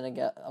guys. And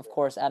again, of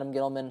course, Adam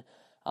Gittleman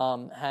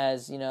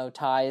has,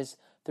 ties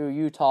through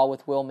Utah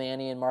with Will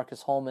Manny and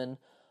Marcus Holman.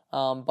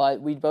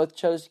 But we both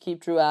chose to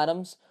keep Drew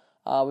Adams.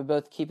 We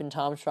both keeping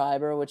Tom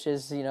Schreiber, which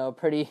is,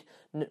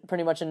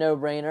 pretty much a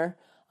no-brainer.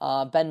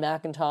 Ben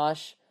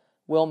McIntosh,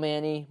 Will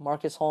Manny,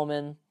 Marcus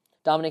Holman,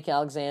 Dominic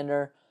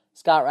Alexander,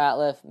 Scott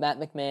Ratliff, Matt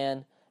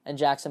McMahon, and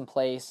Jackson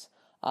Place.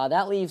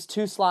 That leaves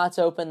 2 slots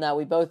open that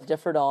we both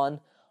differed on.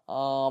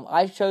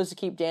 I chose to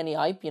keep Danny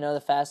Ipe, the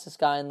fastest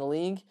guy in the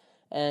league,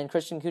 and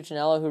Christian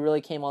Cuccinello, who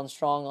really came on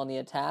strong on the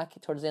attack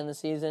towards the end of the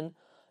season.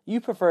 You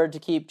preferred to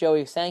keep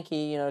Joey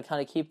Sankey, to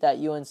kind of keep that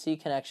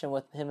UNC connection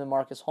with him and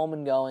Marcus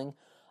Holman going,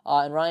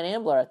 and Ryan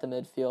Ambler at the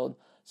midfield.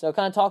 So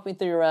kind of talk me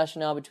through your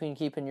rationale between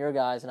keeping your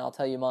guys, and I'll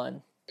tell you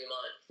mine.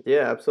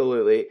 Yeah,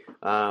 absolutely.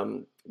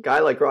 Guy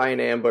like Ryan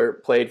Ambler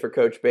played for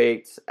Coach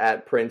Bates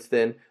at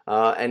Princeton,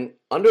 and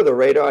under the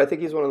radar, I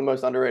think he's one of the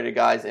most underrated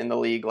guys in the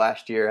league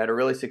last year. Had a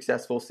really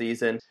successful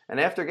season, and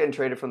after getting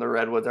traded from the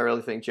Redwoods, I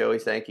really think Joey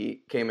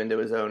Sankey came into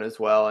his own as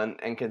well,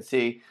 and can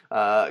see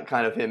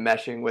kind of him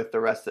meshing with the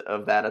rest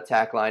of that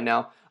attack line.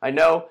 Now, I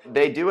know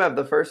they do have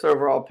the first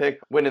overall pick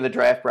winning the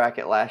draft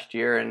bracket last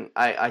year, and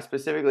I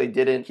specifically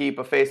didn't keep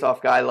a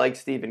face-off guy like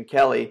Stephen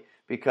Kelly,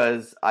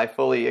 because I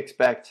fully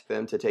expect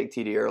them to take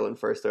T.D. Erlin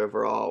first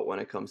overall when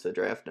it comes to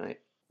draft night.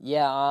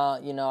 Yeah,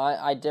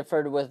 I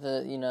differed with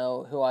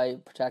who I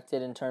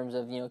protected in terms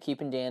of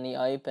keeping Danny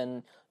Ipe,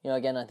 and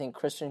again, I think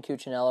Christian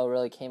Cuccinello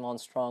really came on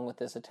strong with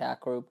this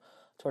attack group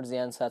towards the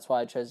end, so that's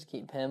why I chose to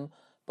keep him.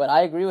 But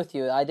I agree with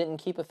you. I didn't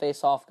keep a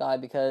face-off guy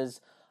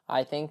because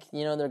I think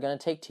they're going to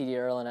take T.D.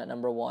 Erlin at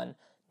number 1.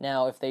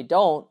 Now, if they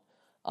don't,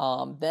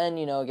 then,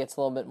 it gets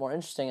a little bit more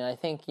interesting. And I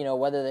think,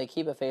 whether they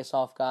keep a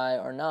face-off guy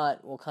or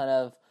not will kind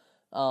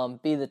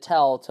of be the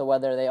tell to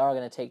whether they are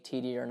going to take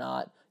TD or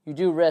not. You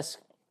do risk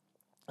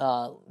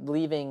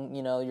leaving,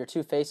 your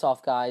 2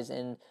 face-off guys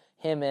and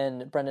him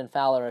and Brendan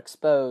Fowler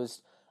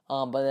exposed.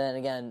 But then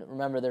again,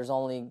 remember, there's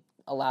only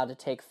allowed to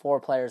take 4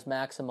 players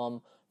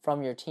maximum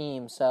from your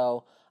team.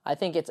 So I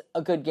think it's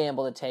a good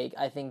gamble to take.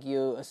 I think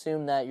you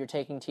assume that you're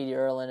taking TD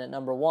Erlin at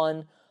number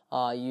 1.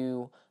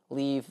 You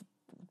leave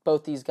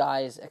both these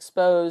guys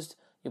exposed.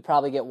 You'll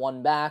probably get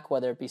one back,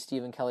 whether it be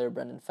Stephen Kelly or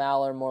Brendan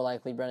Fowler. More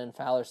likely Brendan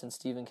Fowler, since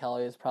Stephen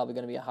Kelly is probably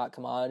going to be a hot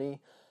commodity.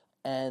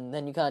 And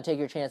then you kind of take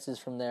your chances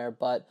from there.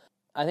 But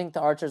I think the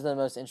Archers are the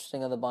most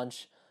interesting of the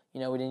bunch. We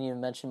didn't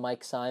even mention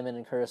Mike Simon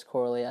and Curtis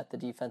Corley at the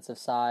defensive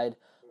side.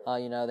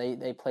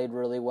 They played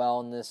really well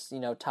in this,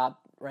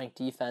 top-ranked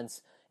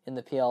defense in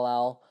the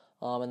PLL.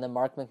 And then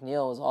Mark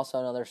McNeil was also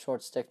another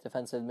short-stick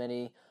defensive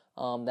midi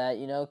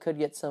that, could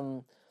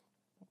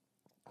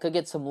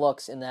get some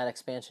looks in that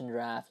expansion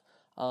draft.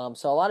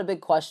 So a lot of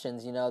big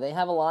questions. They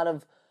have a lot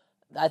of,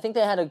 I think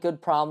they had a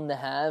good problem to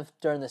have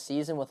during the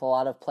season with a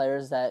lot of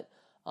players that,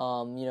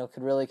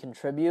 could really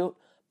contribute.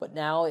 But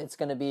now it's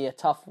going to be a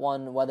tough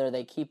one whether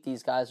they keep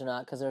these guys or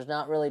not, because there's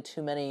not really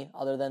too many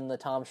other than the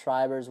Tom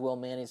Schreibers, Will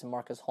Mannies, and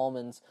Marcus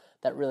Holmans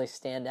that really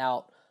stand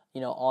out,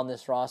 on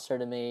this roster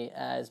to me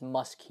as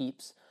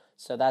must-keeps.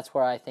 So that's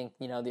where I think,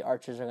 the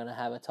Archers are going to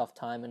have a tough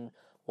time, and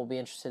we'll be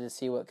interested to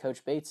see what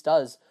Coach Bates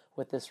does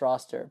with this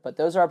roster. But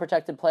those are our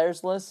protected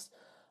players lists.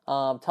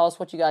 Tell us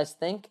what you guys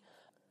think.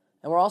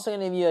 And we're also going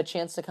to give you a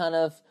chance to kind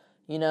of,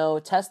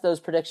 test those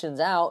predictions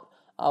out.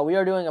 We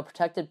are doing a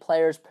protected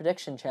players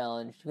prediction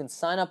challenge. You can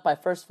sign up by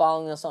first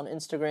following us on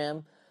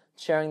Instagram,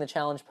 sharing the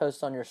challenge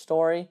post on your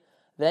story.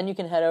 Then you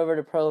can head over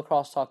to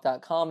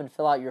prolacrossetalk.com and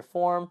fill out your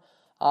form.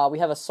 We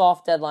have a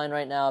soft deadline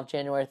right now of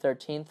January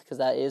 13th because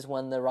that is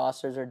when the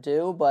rosters are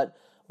due, but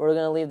we're going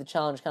to leave the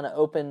challenge kind of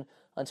open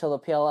until the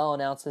PLL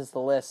announces the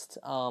list.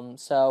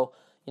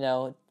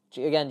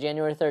 Again,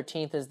 January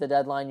 13th is the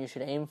deadline you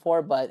should aim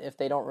for, but if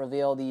they don't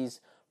reveal these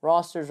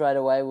rosters right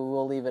away, we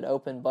will leave it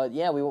open. But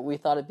yeah, we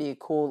thought it'd be a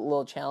cool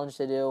little challenge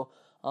to do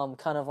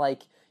kind of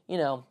like,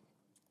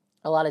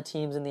 a lot of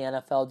teams in the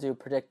NFL do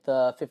predict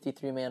the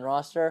 53-man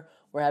roster.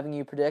 We're having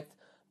you predict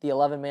the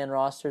 11-man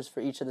rosters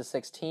for each of the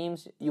 6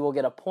 teams. You will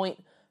get a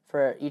point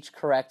for each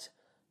correct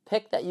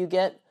pick that you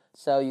get,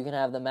 so you can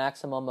have the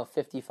maximum of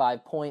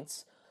 55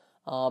 points.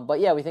 But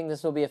yeah, we think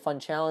this will be a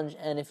fun challenge,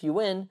 and if you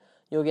win,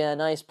 you'll get a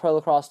nice Pro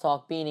Lacrosse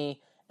Talk beanie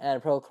and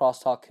a Pro Lacrosse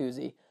Talk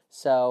koozie.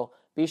 So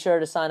be sure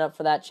to sign up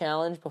for that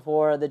challenge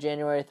before the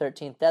January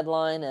 13th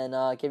deadline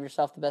and give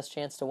yourself the best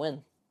chance to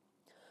win.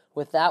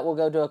 With that, we'll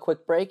go to a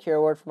quick break, hear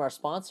a word from our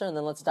sponsor, and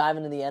then let's dive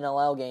into the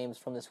NLL games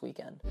from this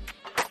weekend.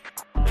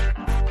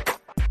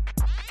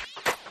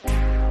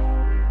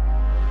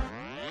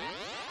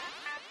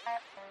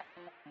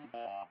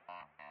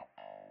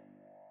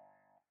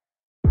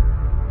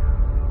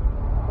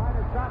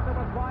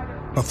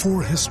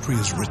 Before history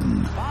is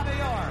written,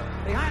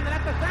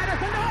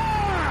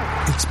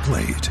 it's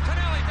played.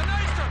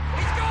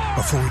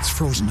 Before it's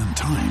frozen in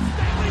time,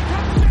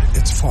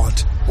 it's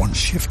fought one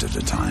shift at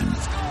a time.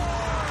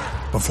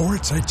 Before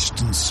it's etched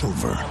in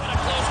silver,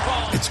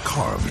 it's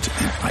carved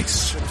in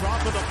ice.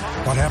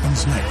 What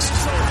happens next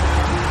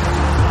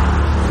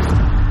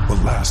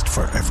will last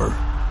forever.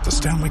 The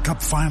Stanley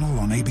Cup Final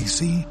on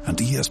ABC and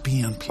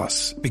ESPN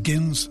Plus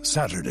begins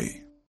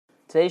Saturday.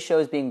 Today's show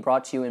is being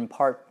brought to you in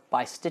part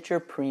by Stitcher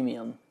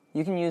Premium.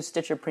 You can use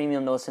Stitcher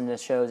Premium to listen to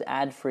shows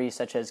ad-free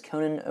such as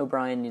Conan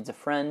O'Brien Needs a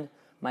Friend,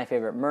 My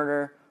Favorite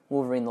Murder,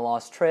 Wolverine the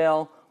Lost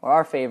Trail, or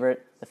our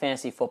favorite, The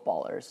Fantasy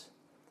Footballers.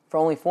 For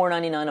only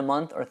 $4.99 a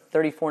month or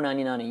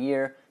 $34.99 a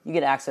year, you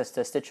get access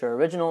to Stitcher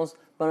Originals,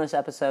 bonus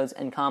episodes,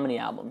 and comedy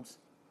albums.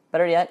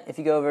 Better yet, if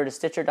you go over to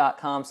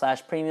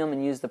Stitcher.com/premium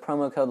and use the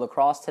promo code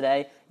lacrosse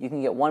today, you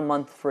can get 1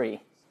 month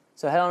free.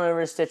 So head on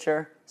over to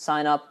Stitcher,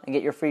 sign up, and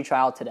get your free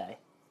trial today.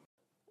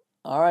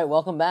 All right,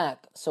 welcome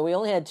back. So we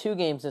only had 2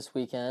 games this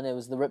weekend. It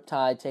was the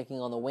Riptide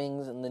taking on the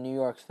Wings in the New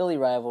York-Philly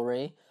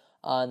rivalry,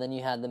 and then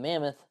you had the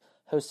Mammoth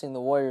hosting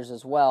the Warriors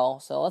as well.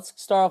 So let's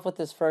start off with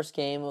this first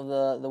game of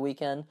the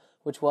weekend,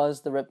 which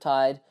was the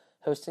Riptide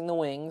hosting the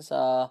Wings.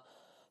 The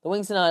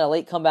Wings denied a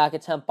late comeback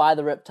attempt by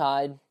the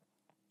Riptide.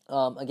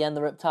 Again,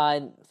 the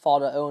Riptide fall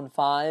to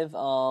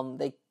 0-5.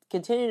 They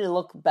continue to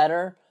look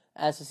better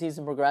as the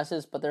season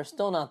progresses, but they're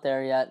still not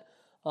there yet.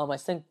 I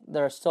think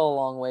they're still a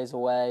long ways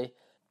away.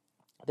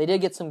 They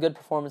did get some good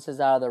performances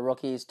out of their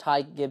rookies.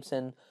 Ty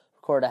Gibson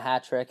recorded a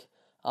hat trick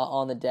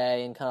on the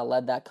day and kind of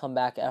led that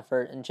comeback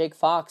effort. And Jake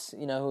Fox,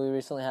 who we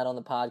recently had on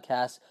the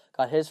podcast,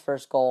 got his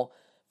first goal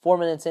 4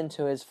 minutes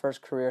into his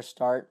first career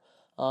start.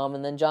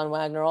 And then John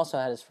Wagner also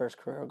had his first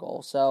career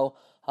goal. So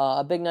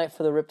a big night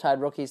for the Riptide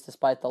rookies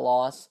despite the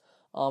loss.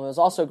 It was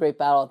also a great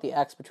battle at the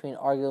X between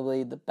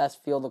arguably the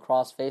best field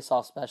lacrosse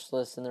face-off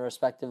specialists in their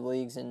respective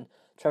leagues in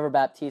Trevor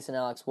Baptiste and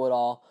Alex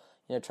Woodall.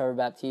 Trevor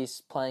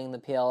Baptiste playing in the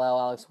PLL,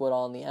 Alex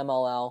Woodall in the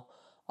MLL.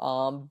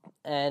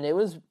 And it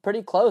was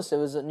pretty close. It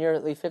was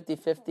nearly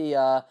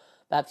 50-50.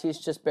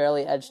 Baptiste just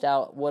barely edged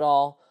out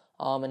Woodall.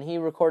 And he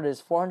recorded his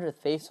 400th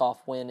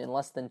face-off win in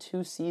less than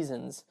 2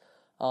 seasons.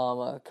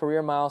 A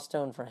career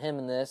milestone for him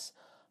in this.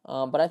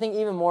 But I think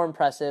even more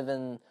impressive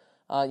and,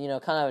 kind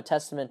of a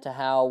testament to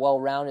how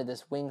well-rounded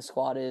this Wing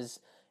squad is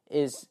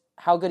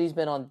how good he's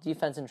been on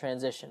defense and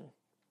transition.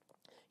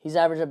 He's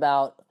averaged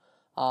about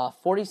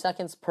 40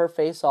 seconds per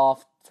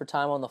face-off for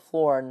time on the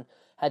floor and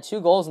had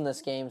 2 goals in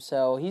this game.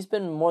 So he's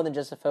been more than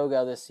just a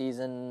Fogo this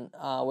season,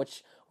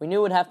 which we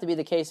knew would have to be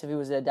the case if he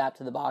was to adapt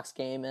to the box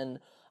game. And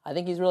I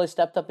think he's really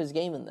stepped up his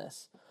game in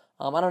this.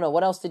 I don't know.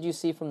 What else did you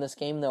see from this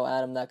game, though,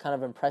 Adam, that kind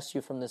of impressed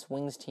you from this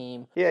Wings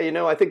team? Yeah,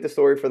 I think the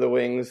story for the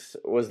Wings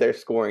was their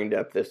scoring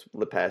depth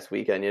the past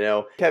weekend.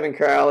 Kevin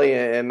Crowley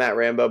and Matt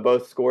Rambo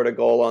both scored a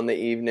goal on the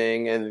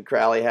evening, and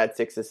Crowley had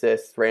 6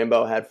 assists.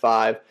 Rambo had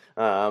 5.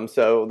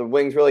 So the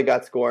Wings really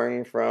got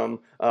scoring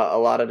from a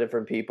lot of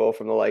different people,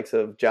 from the likes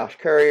of Josh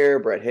Courier,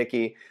 Brett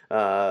Hickey,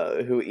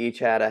 who each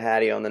had a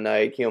hattie on the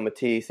night, Keel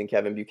Matisse and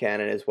Kevin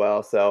Buchanan as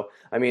well. So,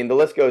 the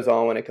list goes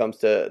on when it comes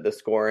to the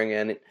scoring,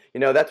 and,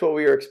 that's what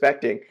we were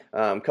expecting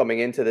coming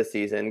into the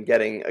season.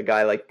 Getting a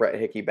guy like Brett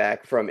Hickey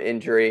back from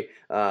injury,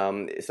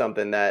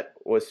 something that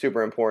was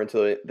super important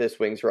to this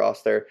Wings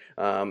roster,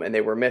 and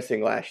they were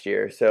missing last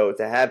year. So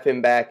to have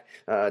him back,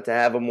 to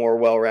have a more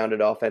well-rounded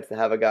offense, to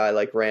have a guy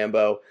like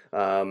Rambo,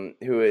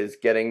 who is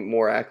getting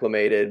more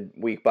acclimated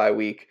week by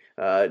week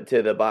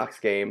to the box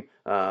game,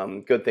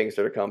 good things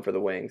are to come for the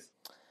Wings.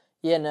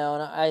 Yeah, no,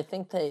 and I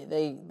think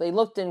they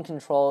looked in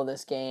control of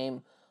this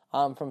game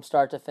from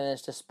start to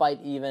finish,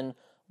 despite even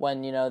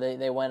when,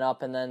 they went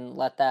up and then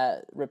let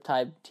that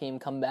Riptide team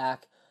come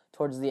back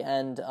towards the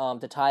end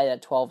to tie it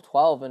at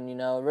 12-12. And,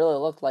 it really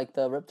looked like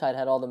the Riptide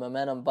had all the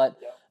momentum. But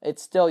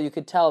it's still, you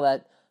could tell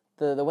that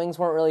the Wings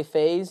weren't really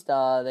phased.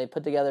 They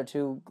put together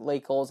 2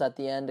 late goals at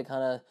the end to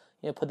kind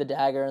of, put the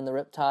dagger in the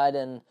Riptide.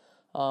 And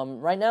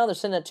right now they're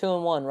sitting at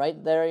 2-1,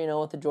 right there,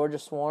 with the Georgia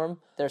Swarm.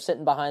 They're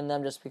sitting behind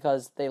them just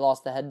because they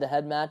lost the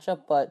head-to-head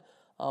matchup. But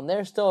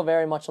they're still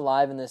very much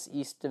alive in this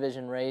East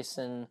Division race.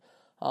 And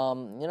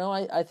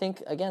I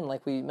think, again,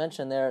 like we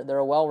mentioned, they're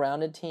a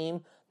well-rounded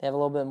team. They have a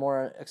little bit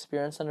more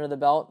experience under the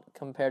belt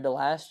compared to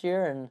last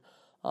year, and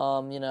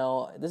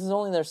This is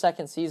only their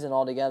second season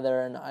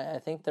altogether, and I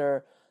think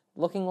they're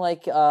looking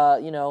like,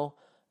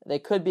 they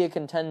could be a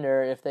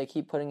contender if they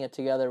keep putting it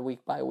together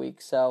week by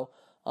week. So,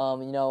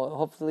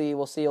 hopefully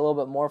we'll see a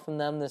little bit more from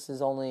them. This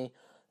is only,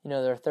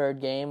 their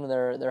third game.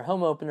 Their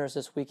home openers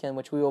this weekend,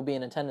 which we will be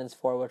in attendance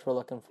for, which we're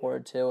looking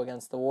forward to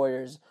against the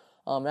Warriors.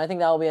 And I think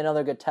that will be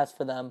another good test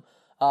for them.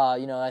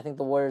 I think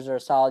the Warriors are a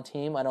solid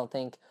team. I don't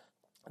think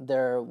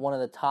they're one of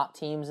the top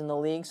teams in the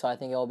league, so I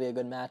think it will be a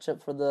good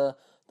matchup for the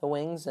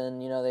Wings.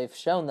 And, they've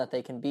shown that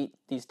they can beat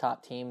these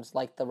top teams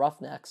like the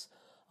Roughnecks,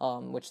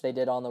 which they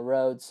did on the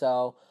road.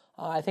 So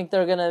I think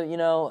they're going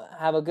to,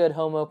 have a good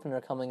home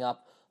opener coming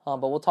up.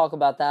 But we'll talk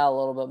about that a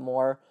little bit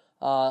more.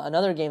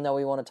 Another game that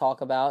we want to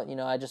talk about,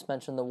 I just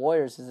mentioned the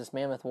Warriors, is this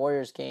Mammoth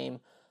Warriors game.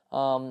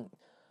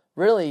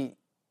 Really,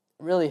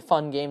 really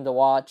fun game to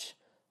watch.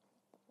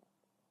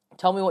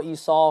 Tell me what you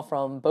saw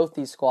from both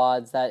these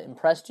squads that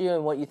impressed you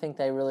and what you think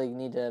they really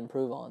need to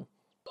improve on.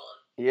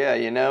 Yeah,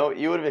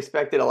 you would have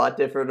expected a lot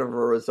different of a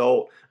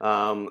result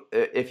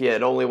if you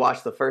had only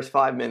watched the first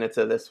 5 minutes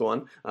of this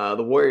one.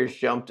 The Warriors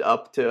jumped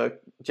to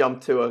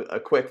a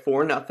quick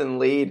 4-0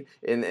 lead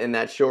in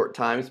that short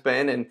time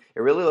span, and it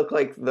really looked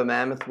like the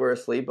Mammoth were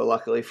asleep. But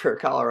luckily for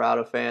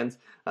Colorado fans,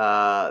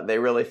 they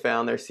really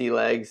found their sea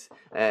legs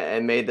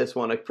and made this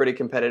one a pretty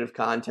competitive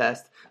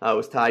contest. It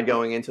was tied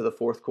going into the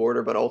fourth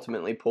quarter, but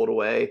ultimately pulled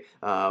away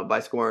by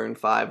scoring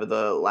 5 of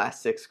the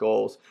last 6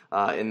 goals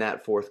in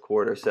that fourth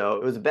quarter. So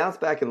it was a bounce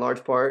back in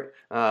large part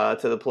to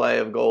the play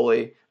of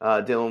goalie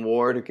Dylan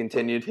Ward, who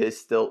continued his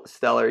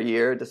stellar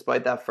year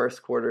despite that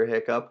first quarter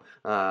hiccup.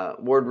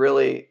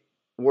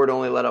 Ward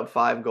only let up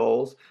 5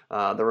 goals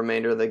the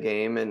remainder of the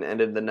game and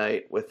ended the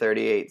night with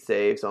 38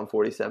 saves on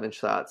 47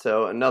 shots.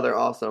 So another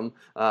awesome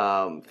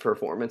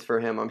performance for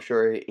him. I'm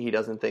sure he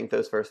doesn't think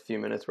those first few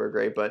minutes were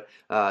great, but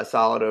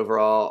solid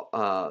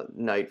overall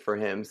night for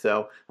him.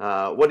 So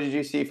what did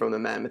you see from the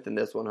Mammoth in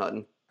this one,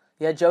 Hutton?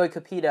 Yeah, Joey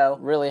Capito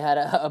really had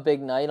a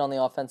big night on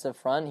the offensive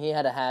front. He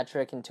had a hat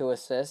trick and 2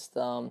 assists.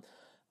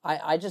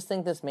 I just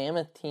think this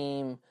Mammoth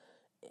team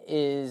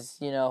is,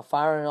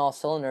 firing all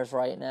cylinders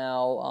right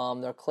now.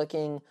 They're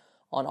clicking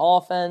on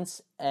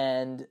offense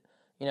and,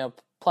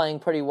 playing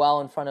pretty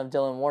well in front of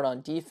Dylan Ward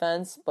on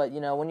defense. But,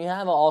 when you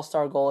have an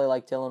all-star goalie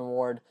like Dylan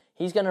Ward,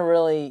 he's going to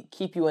really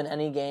keep you in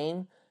any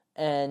game.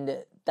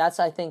 And that's,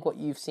 I think, what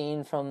you've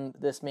seen from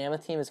this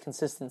Mammoth team is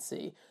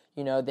consistency.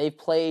 They've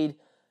played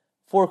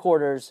 4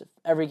 quarters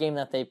every game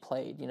that they've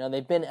played.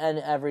 They've been in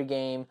every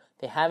game.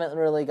 They haven't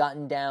really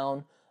gotten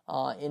down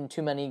in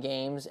too many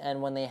games,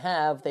 and when they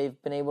have, they've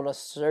been able to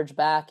surge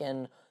back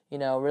and,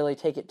 really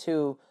take it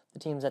to the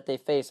teams that they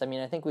face. I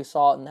mean, I think we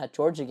saw it in that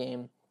Georgia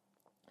game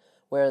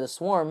where the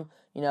Swarm,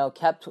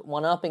 kept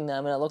one-upping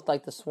them, and it looked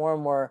like the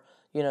Swarm were,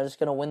 just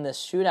going to win this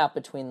shootout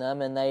between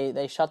them, and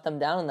they shut them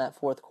down in that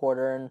fourth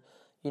quarter and,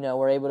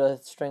 were able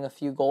to string a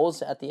few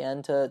goals at the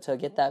end to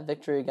get that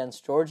victory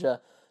against Georgia.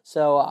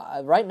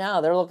 So right now,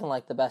 they're looking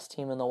like the best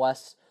team in the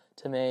West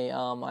to me.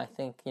 I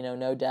think,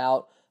 no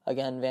doubt.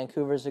 Again,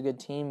 Vancouver's a good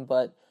team,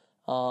 but,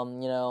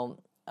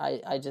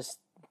 I just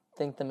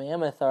think the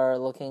Mammoth are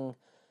looking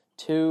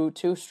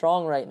too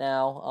strong right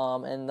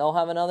now, and they'll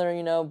have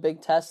another,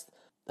 big test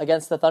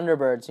against the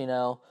Thunderbirds,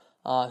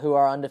 who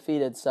are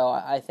undefeated. So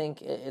I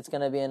think it's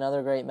going to be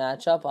another great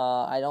matchup.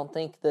 I don't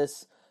think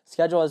this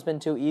schedule has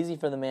been too easy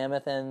for the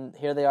Mammoth, and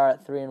here they are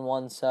at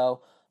 3-1. So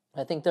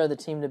I think they're the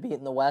team to beat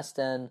in the West,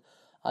 and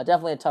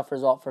definitely a tough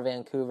result for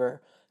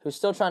Vancouver, who's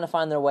still trying to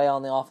find their way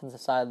on the offensive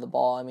side of the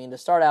ball. I mean, to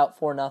start out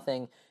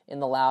 4-0 in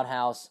the Loud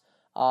House,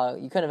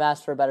 you couldn't have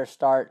asked for a better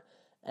start,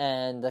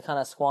 and to kind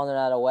of squander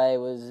that away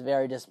was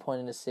very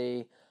disappointing to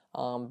see.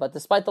 But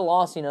despite the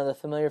loss, the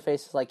familiar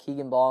faces like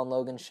Keegan Ball and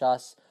Logan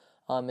Schuss,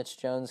 Mitch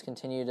Jones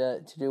continue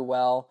to do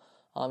well.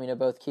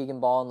 Both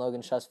Keegan Ball and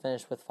Logan Schuss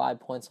finished with 5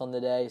 points on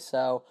the day.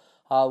 So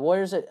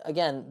Warriors,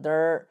 again,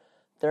 they're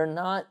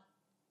not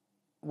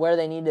where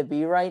they need to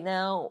be right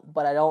now,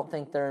 but I don't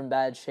think they're in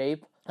bad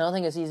shape. I don't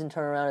think a season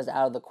turnaround is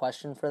out of the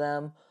question for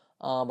them,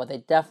 but they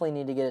definitely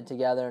need to get it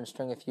together and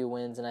string a few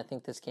wins, and I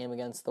think this game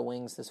against the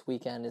Wings this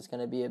weekend is going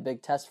to be a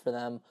big test for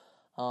them,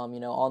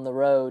 on the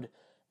road,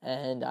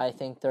 and I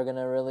think they're going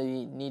to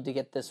really need to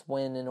get this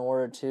win in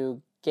order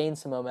to gain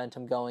some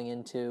momentum going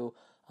into,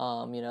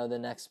 the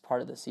next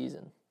part of the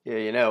season.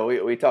 Yeah,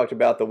 we talked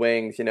about the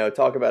Wings,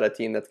 talk about a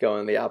team that's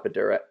going the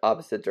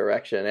opposite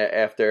direction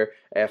after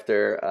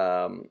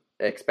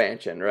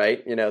expansion,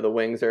 right? The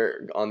Wings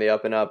are on the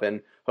up and up,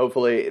 and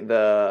hopefully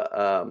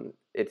the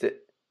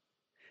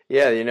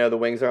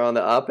Wings are on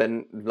the up,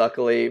 and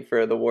luckily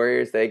for the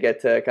Warriors, they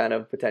get to kind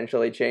of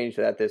potentially change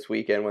that this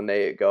weekend when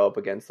they go up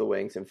against the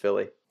Wings in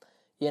Philly.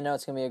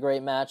 It's going to be a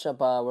great matchup.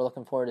 We're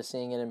looking forward to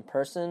seeing it in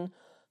person.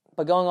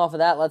 But going off of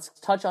that, let's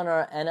touch on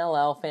our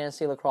NLL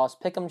Fantasy Lacrosse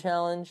Pick'em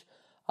Challenge.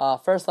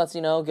 First, let's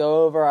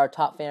go over our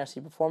top fantasy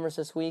performers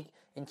this week.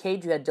 In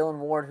cage, you had Dylan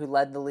Ward, who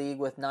led the league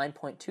with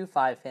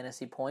 9.25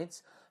 fantasy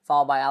points,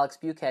 followed by Alex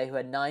Buquet, who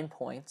had 9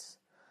 points.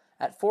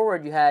 At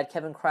forward, you had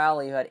Kevin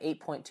Crowley, who had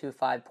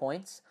 8.25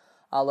 points.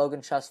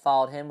 Logan Schuss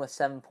followed him with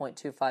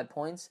 7.25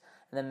 points,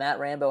 and then Matt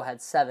Rambo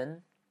had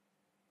 7.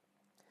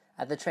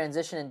 At the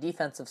transition and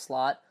defensive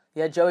slot,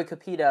 you had Joey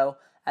Capito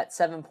at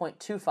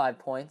 7.25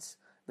 points,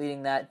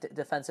 leading that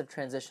defensive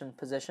transition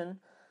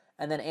position.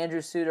 And then Andrew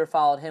Suter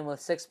followed him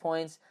with 6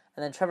 points.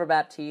 And then Trevor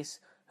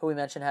Baptiste, who we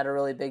mentioned had a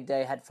really big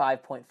day, had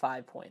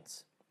 5.5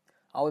 points.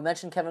 We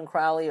mentioned Kevin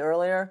Crowley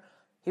earlier.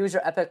 He was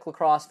your Epic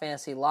Lacrosse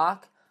Fantasy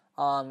Lock.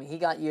 He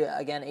got you,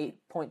 again,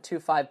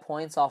 8.25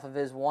 points off of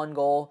his 1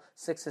 goal,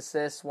 6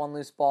 assists, 1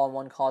 loose ball, and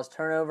 1 caused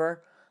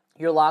turnover.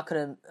 Your lock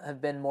couldn't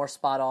have been more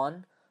spot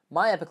on.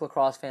 My Epic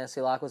Lacrosse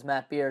Fantasy Lock was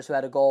Matt Beers, who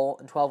had a goal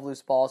and 12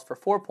 loose balls for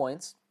 4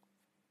 points.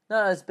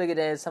 Not as big a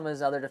day as some of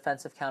his other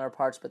defensive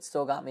counterparts, but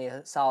still got me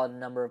a solid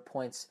number of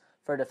points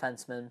for a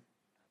defenseman.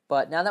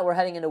 But now that we're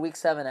heading into Week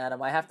 7,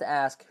 Adam, I have to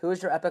ask, who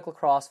is your Epic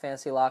Lacrosse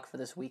Fantasy Lock for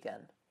this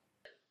weekend?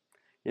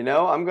 You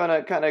know, I'm going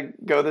to kind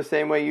of go the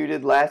same way you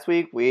did last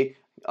week. We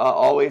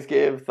always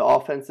give the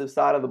offensive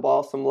side of the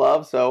ball some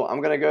love, so I'm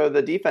going to go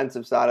the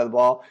defensive side of the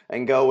ball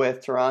and go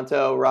with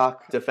Toronto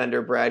Rock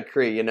defender Brad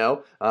Cree. You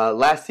know,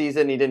 last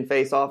season he didn't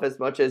face off as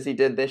much as he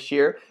did this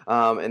year,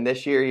 and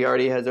this year he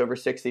already has over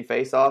 60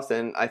 face-offs,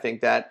 and I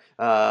think that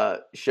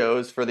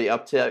shows for the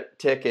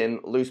uptick in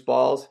loose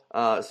balls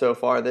so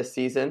far this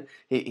season.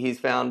 He's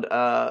found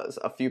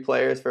a few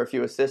players for a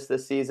few assists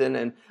this season,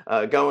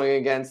 and going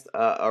against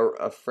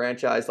a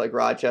franchise like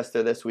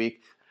Rochester this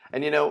week.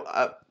 And, you know,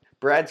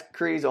 Brad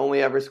Cree's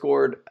only ever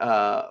scored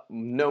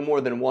no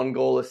more than 1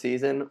 goal a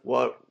season.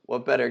 What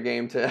better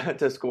game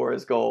to score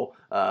his goal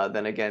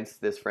than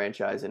against this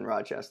franchise in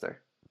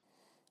Rochester?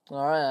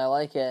 All right, I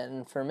like it.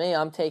 And for me,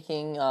 I'm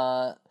taking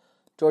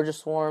Georgia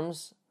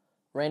Swarm's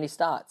Randy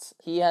Stotts.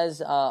 He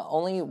has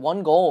only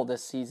 1 goal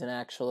this season,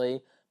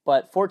 actually,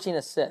 but 14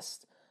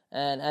 assists.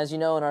 And as you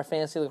know, in our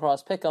Fantasy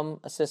Lacrosse Pick'em,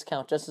 assists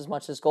count just as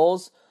much as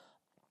goals.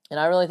 And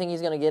I really think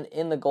he's going to get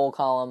in the goal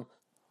column.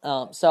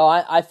 So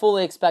I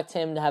fully expect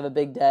him to have a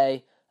big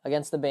day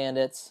against the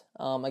Bandits.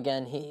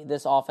 Again,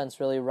 this offense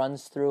really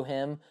runs through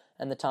him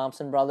and the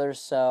Thompson brothers,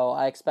 so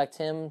I expect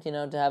him,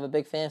 to have a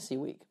big fantasy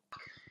week.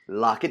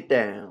 Lock it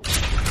down.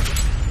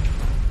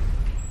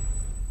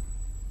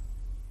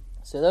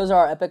 So those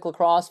are our Epic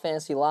Lacrosse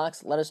Fantasy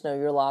Locks. Let us know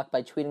your lock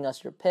by tweeting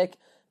us your pick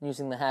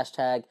using the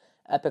hashtag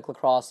Epic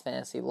Lacrosse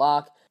Fantasy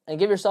Lock, and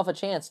give yourself a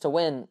chance to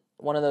win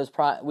one of those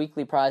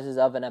weekly prizes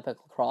of an Epic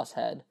Lacrosse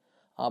head.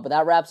 But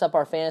that wraps up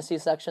our fantasy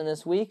section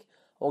this week.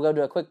 We'll go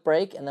to a quick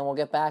break, and then we'll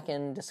get back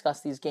and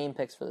discuss these game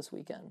picks for this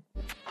weekend.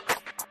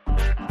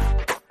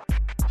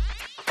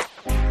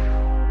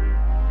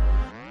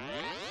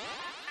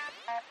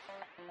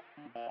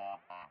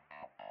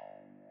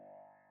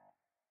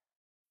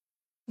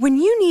 When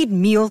you need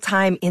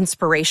mealtime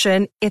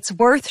inspiration, it's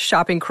worth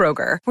shopping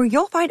Kroger, where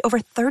you'll find over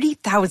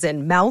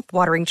 30,000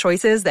 mouth-watering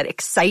choices that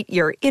excite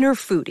your inner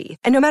foodie.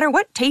 And no matter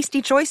what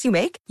tasty choice you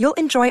make, you'll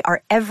enjoy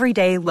our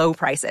everyday low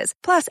prices,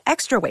 plus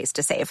extra ways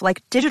to save,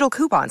 like digital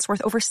coupons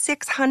worth over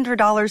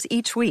 $600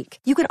 each week.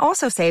 You can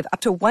also save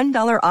up to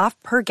 $1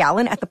 off per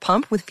gallon at the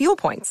pump with fuel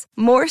points.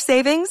 More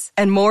savings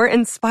and more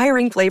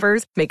inspiring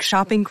flavors make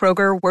shopping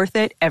Kroger worth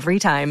it every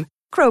time.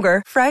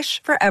 Kroger,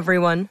 fresh for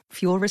everyone.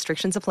 Fuel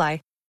restrictions apply.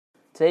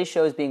 Today's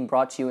show is being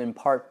brought to you in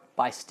part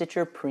by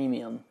Stitcher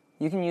Premium.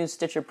 You can use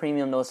Stitcher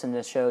Premium to listen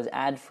to shows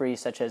ad-free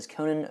such as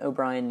Conan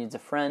O'Brien Needs a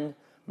Friend,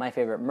 My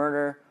Favorite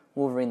Murder,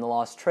 Wolverine the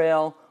Lost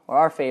Trail, or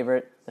our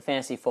favorite, The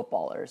Fantasy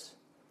Footballers.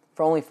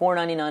 For only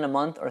 $4.99 a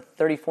month or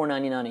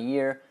 $34.99 a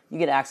year, you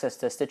get access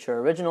to Stitcher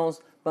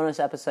Originals, bonus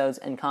episodes,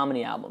 and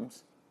comedy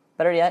albums.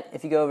 Better yet,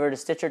 if you go over to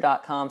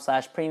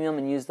Stitcher.com/premium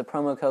and use the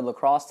promo code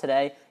LACROSSE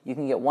today, you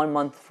can get 1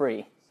 month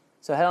free.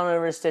 So head on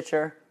over to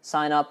Stitcher,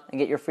 sign up, and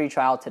get your free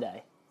trial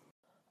today.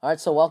 All right,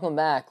 so welcome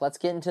back. Let's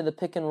get into the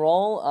pick and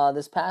roll.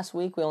 This past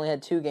week, we only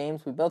had 2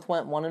 games. We both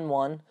went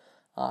 1-1.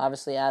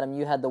 Obviously, Adam,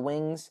 you had the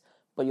Wings,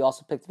 but you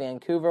also picked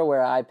Vancouver,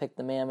 where I picked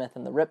the Mammoth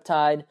and the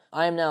Riptide.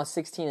 I am now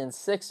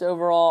 16-6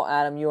 overall.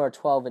 Adam, you are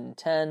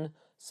 12-10.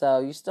 So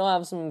you still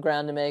have some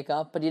ground to make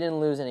up, but you didn't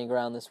lose any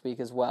ground this week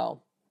as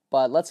well.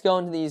 But let's go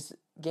into these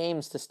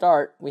games to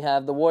start. We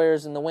have the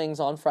Warriors and the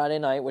Wings on Friday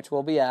night, which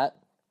we'll be at.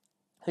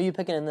 Who are you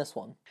picking in this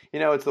one? You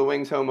know, it's the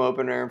Wings home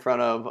opener in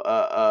front of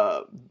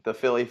the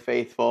Philly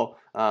faithful.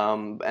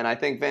 And I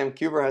think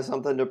Vancouver has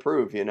something to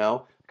prove,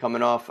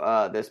 coming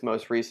off this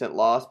most recent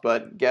loss,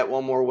 but get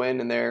one more win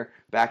and they're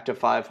back to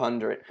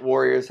 500.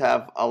 Warriors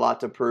have a lot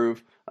to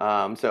prove.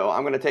 So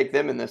I'm going to take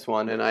them in this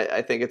one, and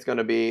I think it's going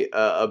to be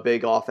a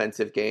big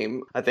offensive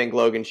game. I think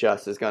Logan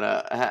Schuss is going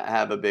to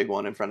have a big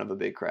one in front of a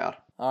big crowd.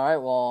 All right,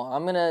 well,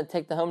 I'm going to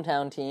take the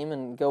hometown team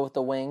and go with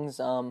the Wings.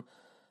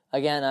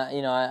 Again,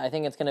 I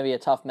think it's going to be a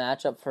tough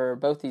matchup for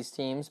both these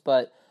teams,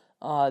 but,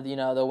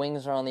 the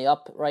Wings are on the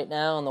up right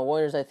now, and the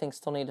Warriors, I think,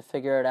 still need to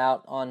figure it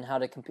out on how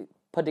to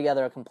put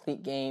together a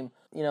complete game.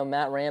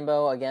 Matt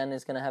Rambo, again,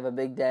 is going to have a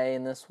big day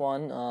in this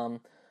one.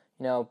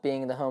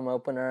 Being the home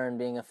opener and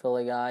being a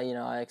Philly guy,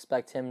 I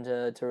expect him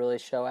to really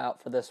show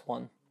out for this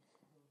one.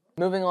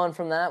 Moving on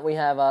from that, we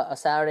have a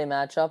Saturday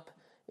matchup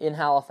in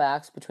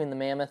Halifax between the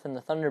Mammoth and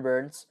the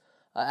Thunderbirds.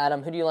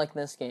 Adam, who do you like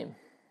in this game?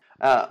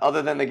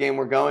 other than the game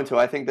we're going to,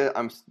 I think that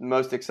I'm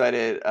most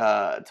excited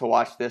to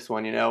watch this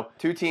one. You know,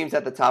 two teams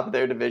at the top of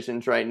their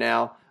divisions right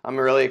now. I'm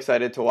really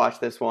excited to watch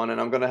this one, and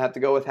I'm going to have to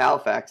go with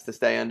Halifax to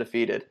stay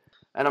undefeated.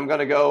 And I'm going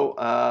to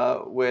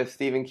go with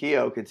Stephen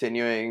Keogh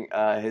continuing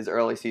his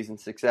early season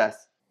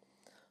success.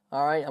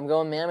 All right, I'm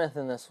going Mammoth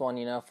in this one,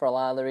 for a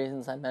lot of the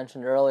reasons I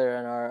mentioned earlier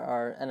in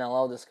our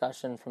NLL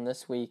discussion from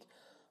this week.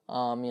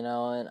 And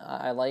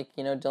I like,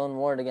 Dylan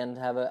Ward again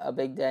to have a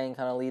big day and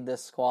kind of lead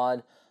this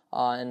squad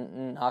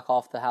and knock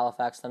off the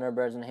Halifax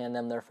Thunderbirds and hand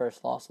them their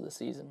first loss of the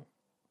season.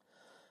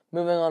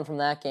 Moving on from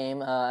that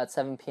game, at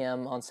 7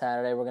 p.m. on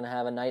Saturday, we're going to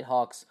have a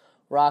Nighthawks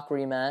Rock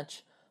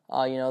rematch.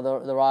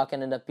 The Rock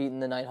ended up beating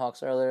the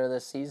Nighthawks earlier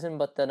this season,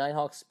 but the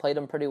Nighthawks played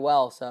them pretty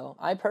well. So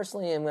I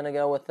personally am going to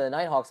go with the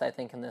Nighthawks, I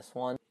think, in this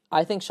one.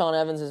 I think Sean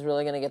Evans is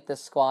really going to get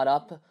this squad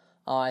up.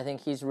 I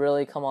think he's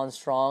really come on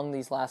strong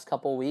these last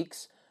couple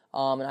weeks.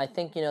 And I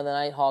think, the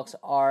Nighthawks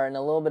are in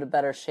a little bit of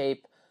better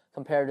shape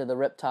compared to the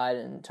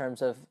Riptide in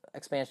terms of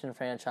expansion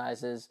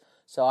franchises.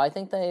 So I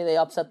think they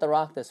upset the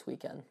Rock this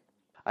weekend.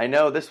 I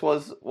know this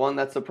was one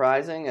that's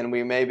surprising, and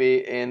we may be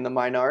in the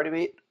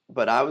minority,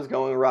 but I was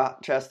going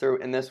Rochester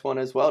in this one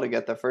as well to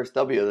get their first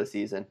W of the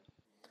season.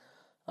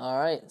 All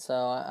right, so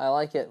I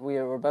like it.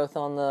 We're both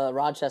on the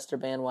Rochester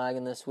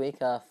bandwagon this week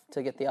to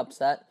get the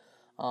upset.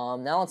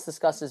 Now let's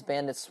discuss this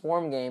Bandits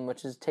Swarm game,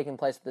 which is taking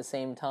place at the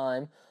same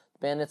time. The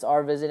Bandits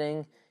are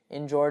visiting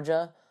in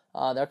Georgia.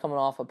 They're coming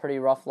off a pretty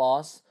rough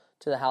loss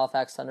to the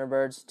Halifax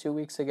Thunderbirds 2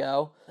 weeks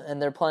ago.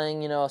 And they're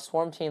playing, a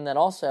Swarm team that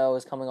also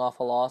is coming off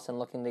a loss and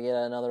looking to get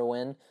another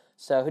win.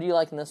 So who do you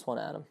like in this one,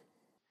 Adam?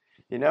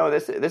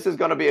 This is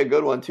going to be a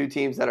good one. Two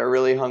teams that are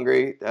really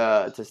hungry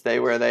to stay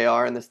where they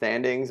are in the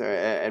standings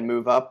and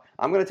move up.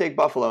 I'm going to take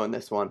Buffalo in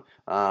this one.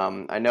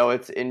 I know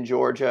it's in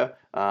Georgia,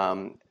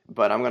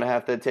 but I'm going to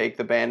have to take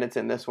the Bandits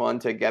in this one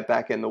to get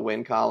back in the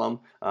win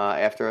column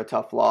after a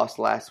tough loss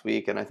last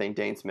week, and I think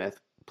Dane Smith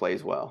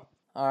plays well.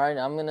 All right,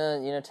 I'm going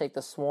to take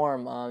the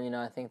Swarm.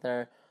 I think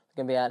they're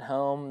going to be at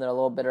home. They're a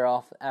little bitter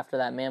off after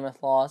that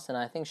Mammoth loss, and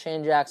I think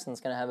Shane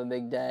Jackson's going to have a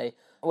big day.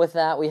 With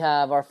that, we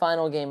have our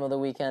final game of the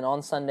weekend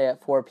on Sunday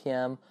at 4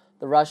 p.m.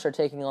 The Rush are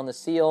taking on the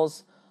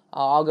Seals.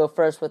 I'll go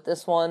first with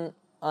this one.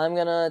 I'm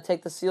going to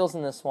take the Seals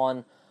in this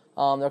one.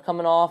 They're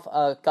coming off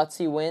a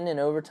gutsy win in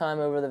overtime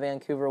over the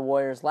Vancouver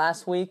Warriors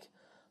last week.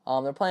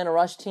 They're playing a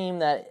Rush team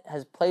that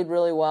has played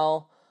really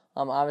well.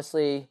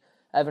 Obviously,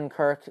 Evan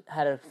Kirk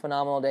had a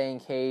phenomenal day in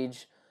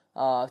cage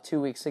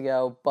 2 weeks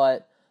ago,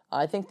 but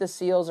I think the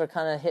Seals are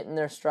kind of hitting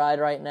their stride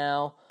right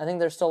now. I think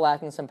they're still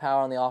lacking some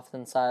power on the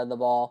offense side of the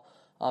ball.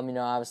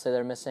 Obviously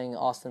they're missing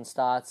Austin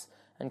Stotts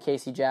and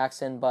Casey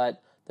Jackson,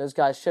 but those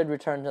guys should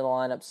return to the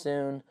lineup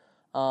soon.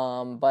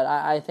 But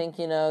I think,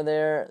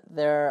 they're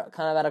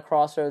kind of at a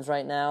crossroads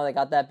right now. They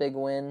got that big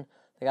win.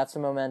 They got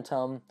some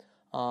momentum.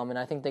 And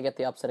I think they get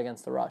the upset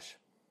against the Rush.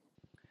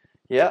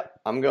 Yeah,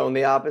 I'm going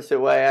the opposite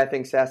way. I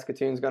think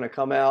Saskatoon's going to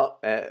come out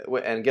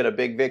and get a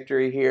big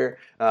victory here.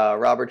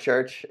 Robert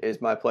Church is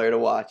my player to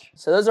watch.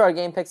 So those are our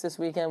game picks this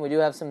weekend. We do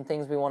have some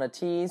things we want to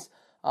tease.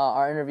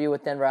 Our interview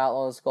with Denver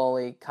Outlaws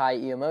goalie Kai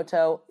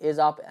Iamoto is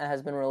up and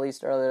has been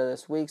released earlier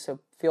this week, so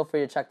feel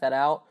free to check that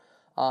out.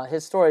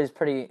 His story is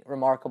pretty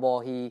remarkable.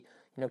 He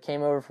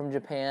came over from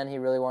Japan. He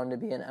really wanted to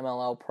be an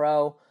MLL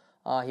pro.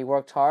 He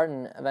worked hard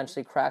and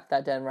eventually cracked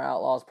that Denver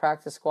Outlaws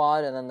practice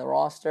squad and then the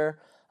roster.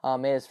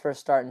 Made his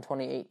first start in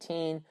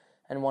 2018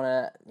 and won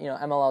a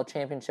MLL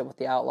championship with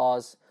the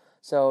Outlaws.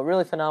 So a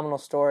really phenomenal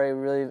story.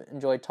 Really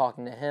enjoyed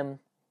talking to him.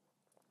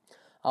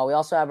 We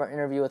also have our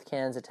interview with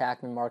Cannons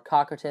attackman Mark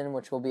Cockerton,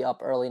 which will be up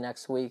early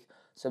next week,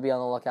 so be on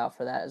the lookout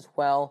for that as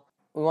well.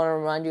 We want to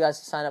remind you guys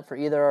to sign up for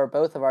either or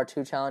both of our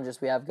two challenges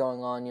we have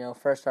going on.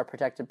 First, our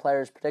Protected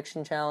Players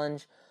Prediction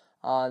Challenge,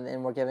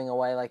 and we're giving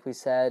away, like we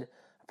said,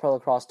 a Pro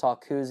Lacrosse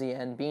Talk koozie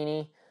and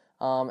beanie.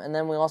 And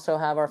then we also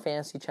have our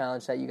Fantasy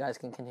Challenge that you guys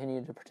can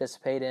continue to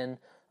participate in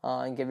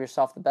and give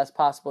yourself the best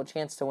possible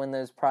chance to win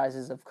those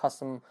prizes of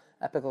custom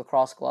Epic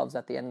Lacrosse gloves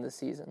at the end of the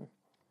season.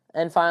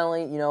 And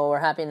finally, we're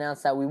happy to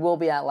announce that we will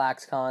be at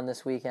LaxCon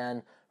this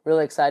weekend.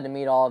 Really excited to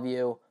meet all of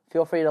you.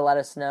 Feel free to let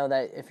us know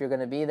that if you're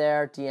going to be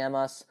there, DM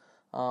us.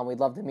 We'd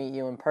love to meet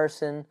you in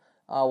person.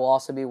 We'll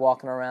also be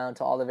walking around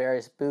to all the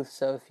various booths.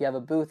 So if you have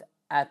a booth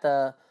at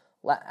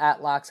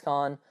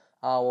LaxCon,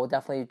 we'll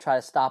definitely try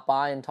to stop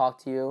by and talk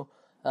to you.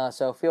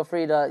 So feel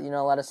free to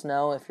let us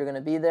know if you're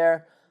going to be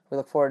there. We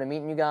look forward to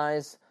meeting you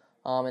guys.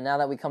 And now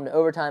that we come to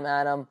overtime,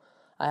 Adam,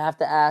 I have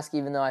to ask,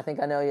 even though I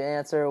think I know your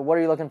answer, what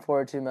are you looking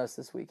forward to most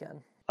this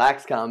weekend?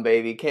 LaxCon,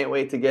 baby. Can't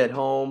wait to get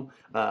home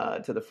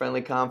to the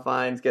friendly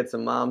confines, get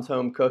some mom's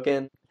home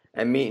cooking,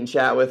 and meet and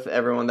chat with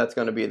everyone that's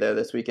going to be there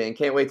this weekend.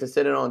 Can't wait to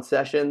sit in on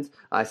sessions.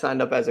 I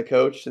signed up as a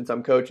coach since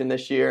I'm coaching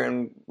this year,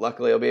 and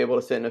luckily I'll be able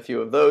to sit in a few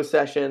of those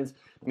sessions,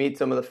 meet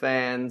some of the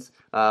fans,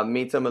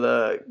 meet some of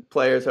the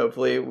players,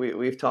 hopefully,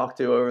 we've talked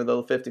to over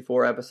the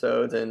 54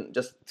 episodes, and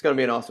just it's going to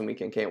be an awesome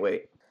weekend. Can't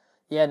wait.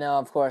 Yeah, no,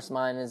 of course,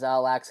 mine is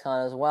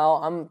LaxCon as well.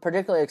 I'm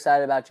particularly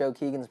excited about Joe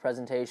Keegan's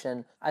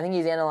presentation. I think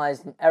he's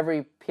analyzed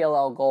every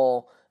PLL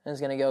goal and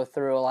is going to go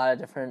through a lot of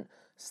different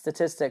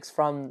statistics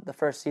from the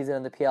first season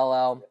of the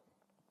PLL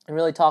and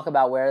really talk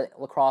about where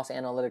lacrosse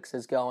analytics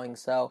is going.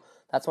 So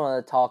that's one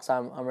of the talks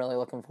I'm really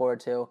looking forward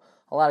to.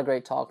 A lot of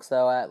great talks,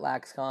 though, at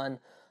LaxCon.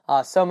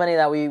 So many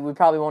that we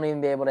probably won't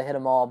even be able to hit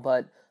them all,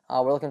 but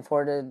we're looking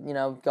forward to,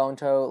 going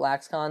to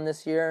LaxCon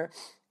this year.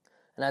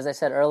 And as I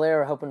said earlier,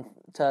 we're hoping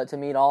to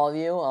meet all of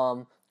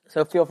you.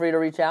 So feel free to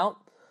reach out.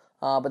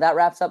 But that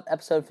wraps up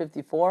episode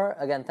 54.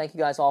 Again, thank you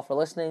guys all for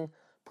listening.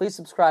 Please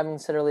subscribe and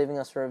consider leaving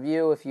us a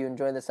review if you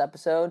enjoyed this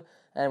episode.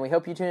 And we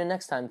hope you tune in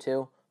next time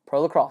to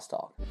Pro Lacrosse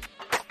Talk.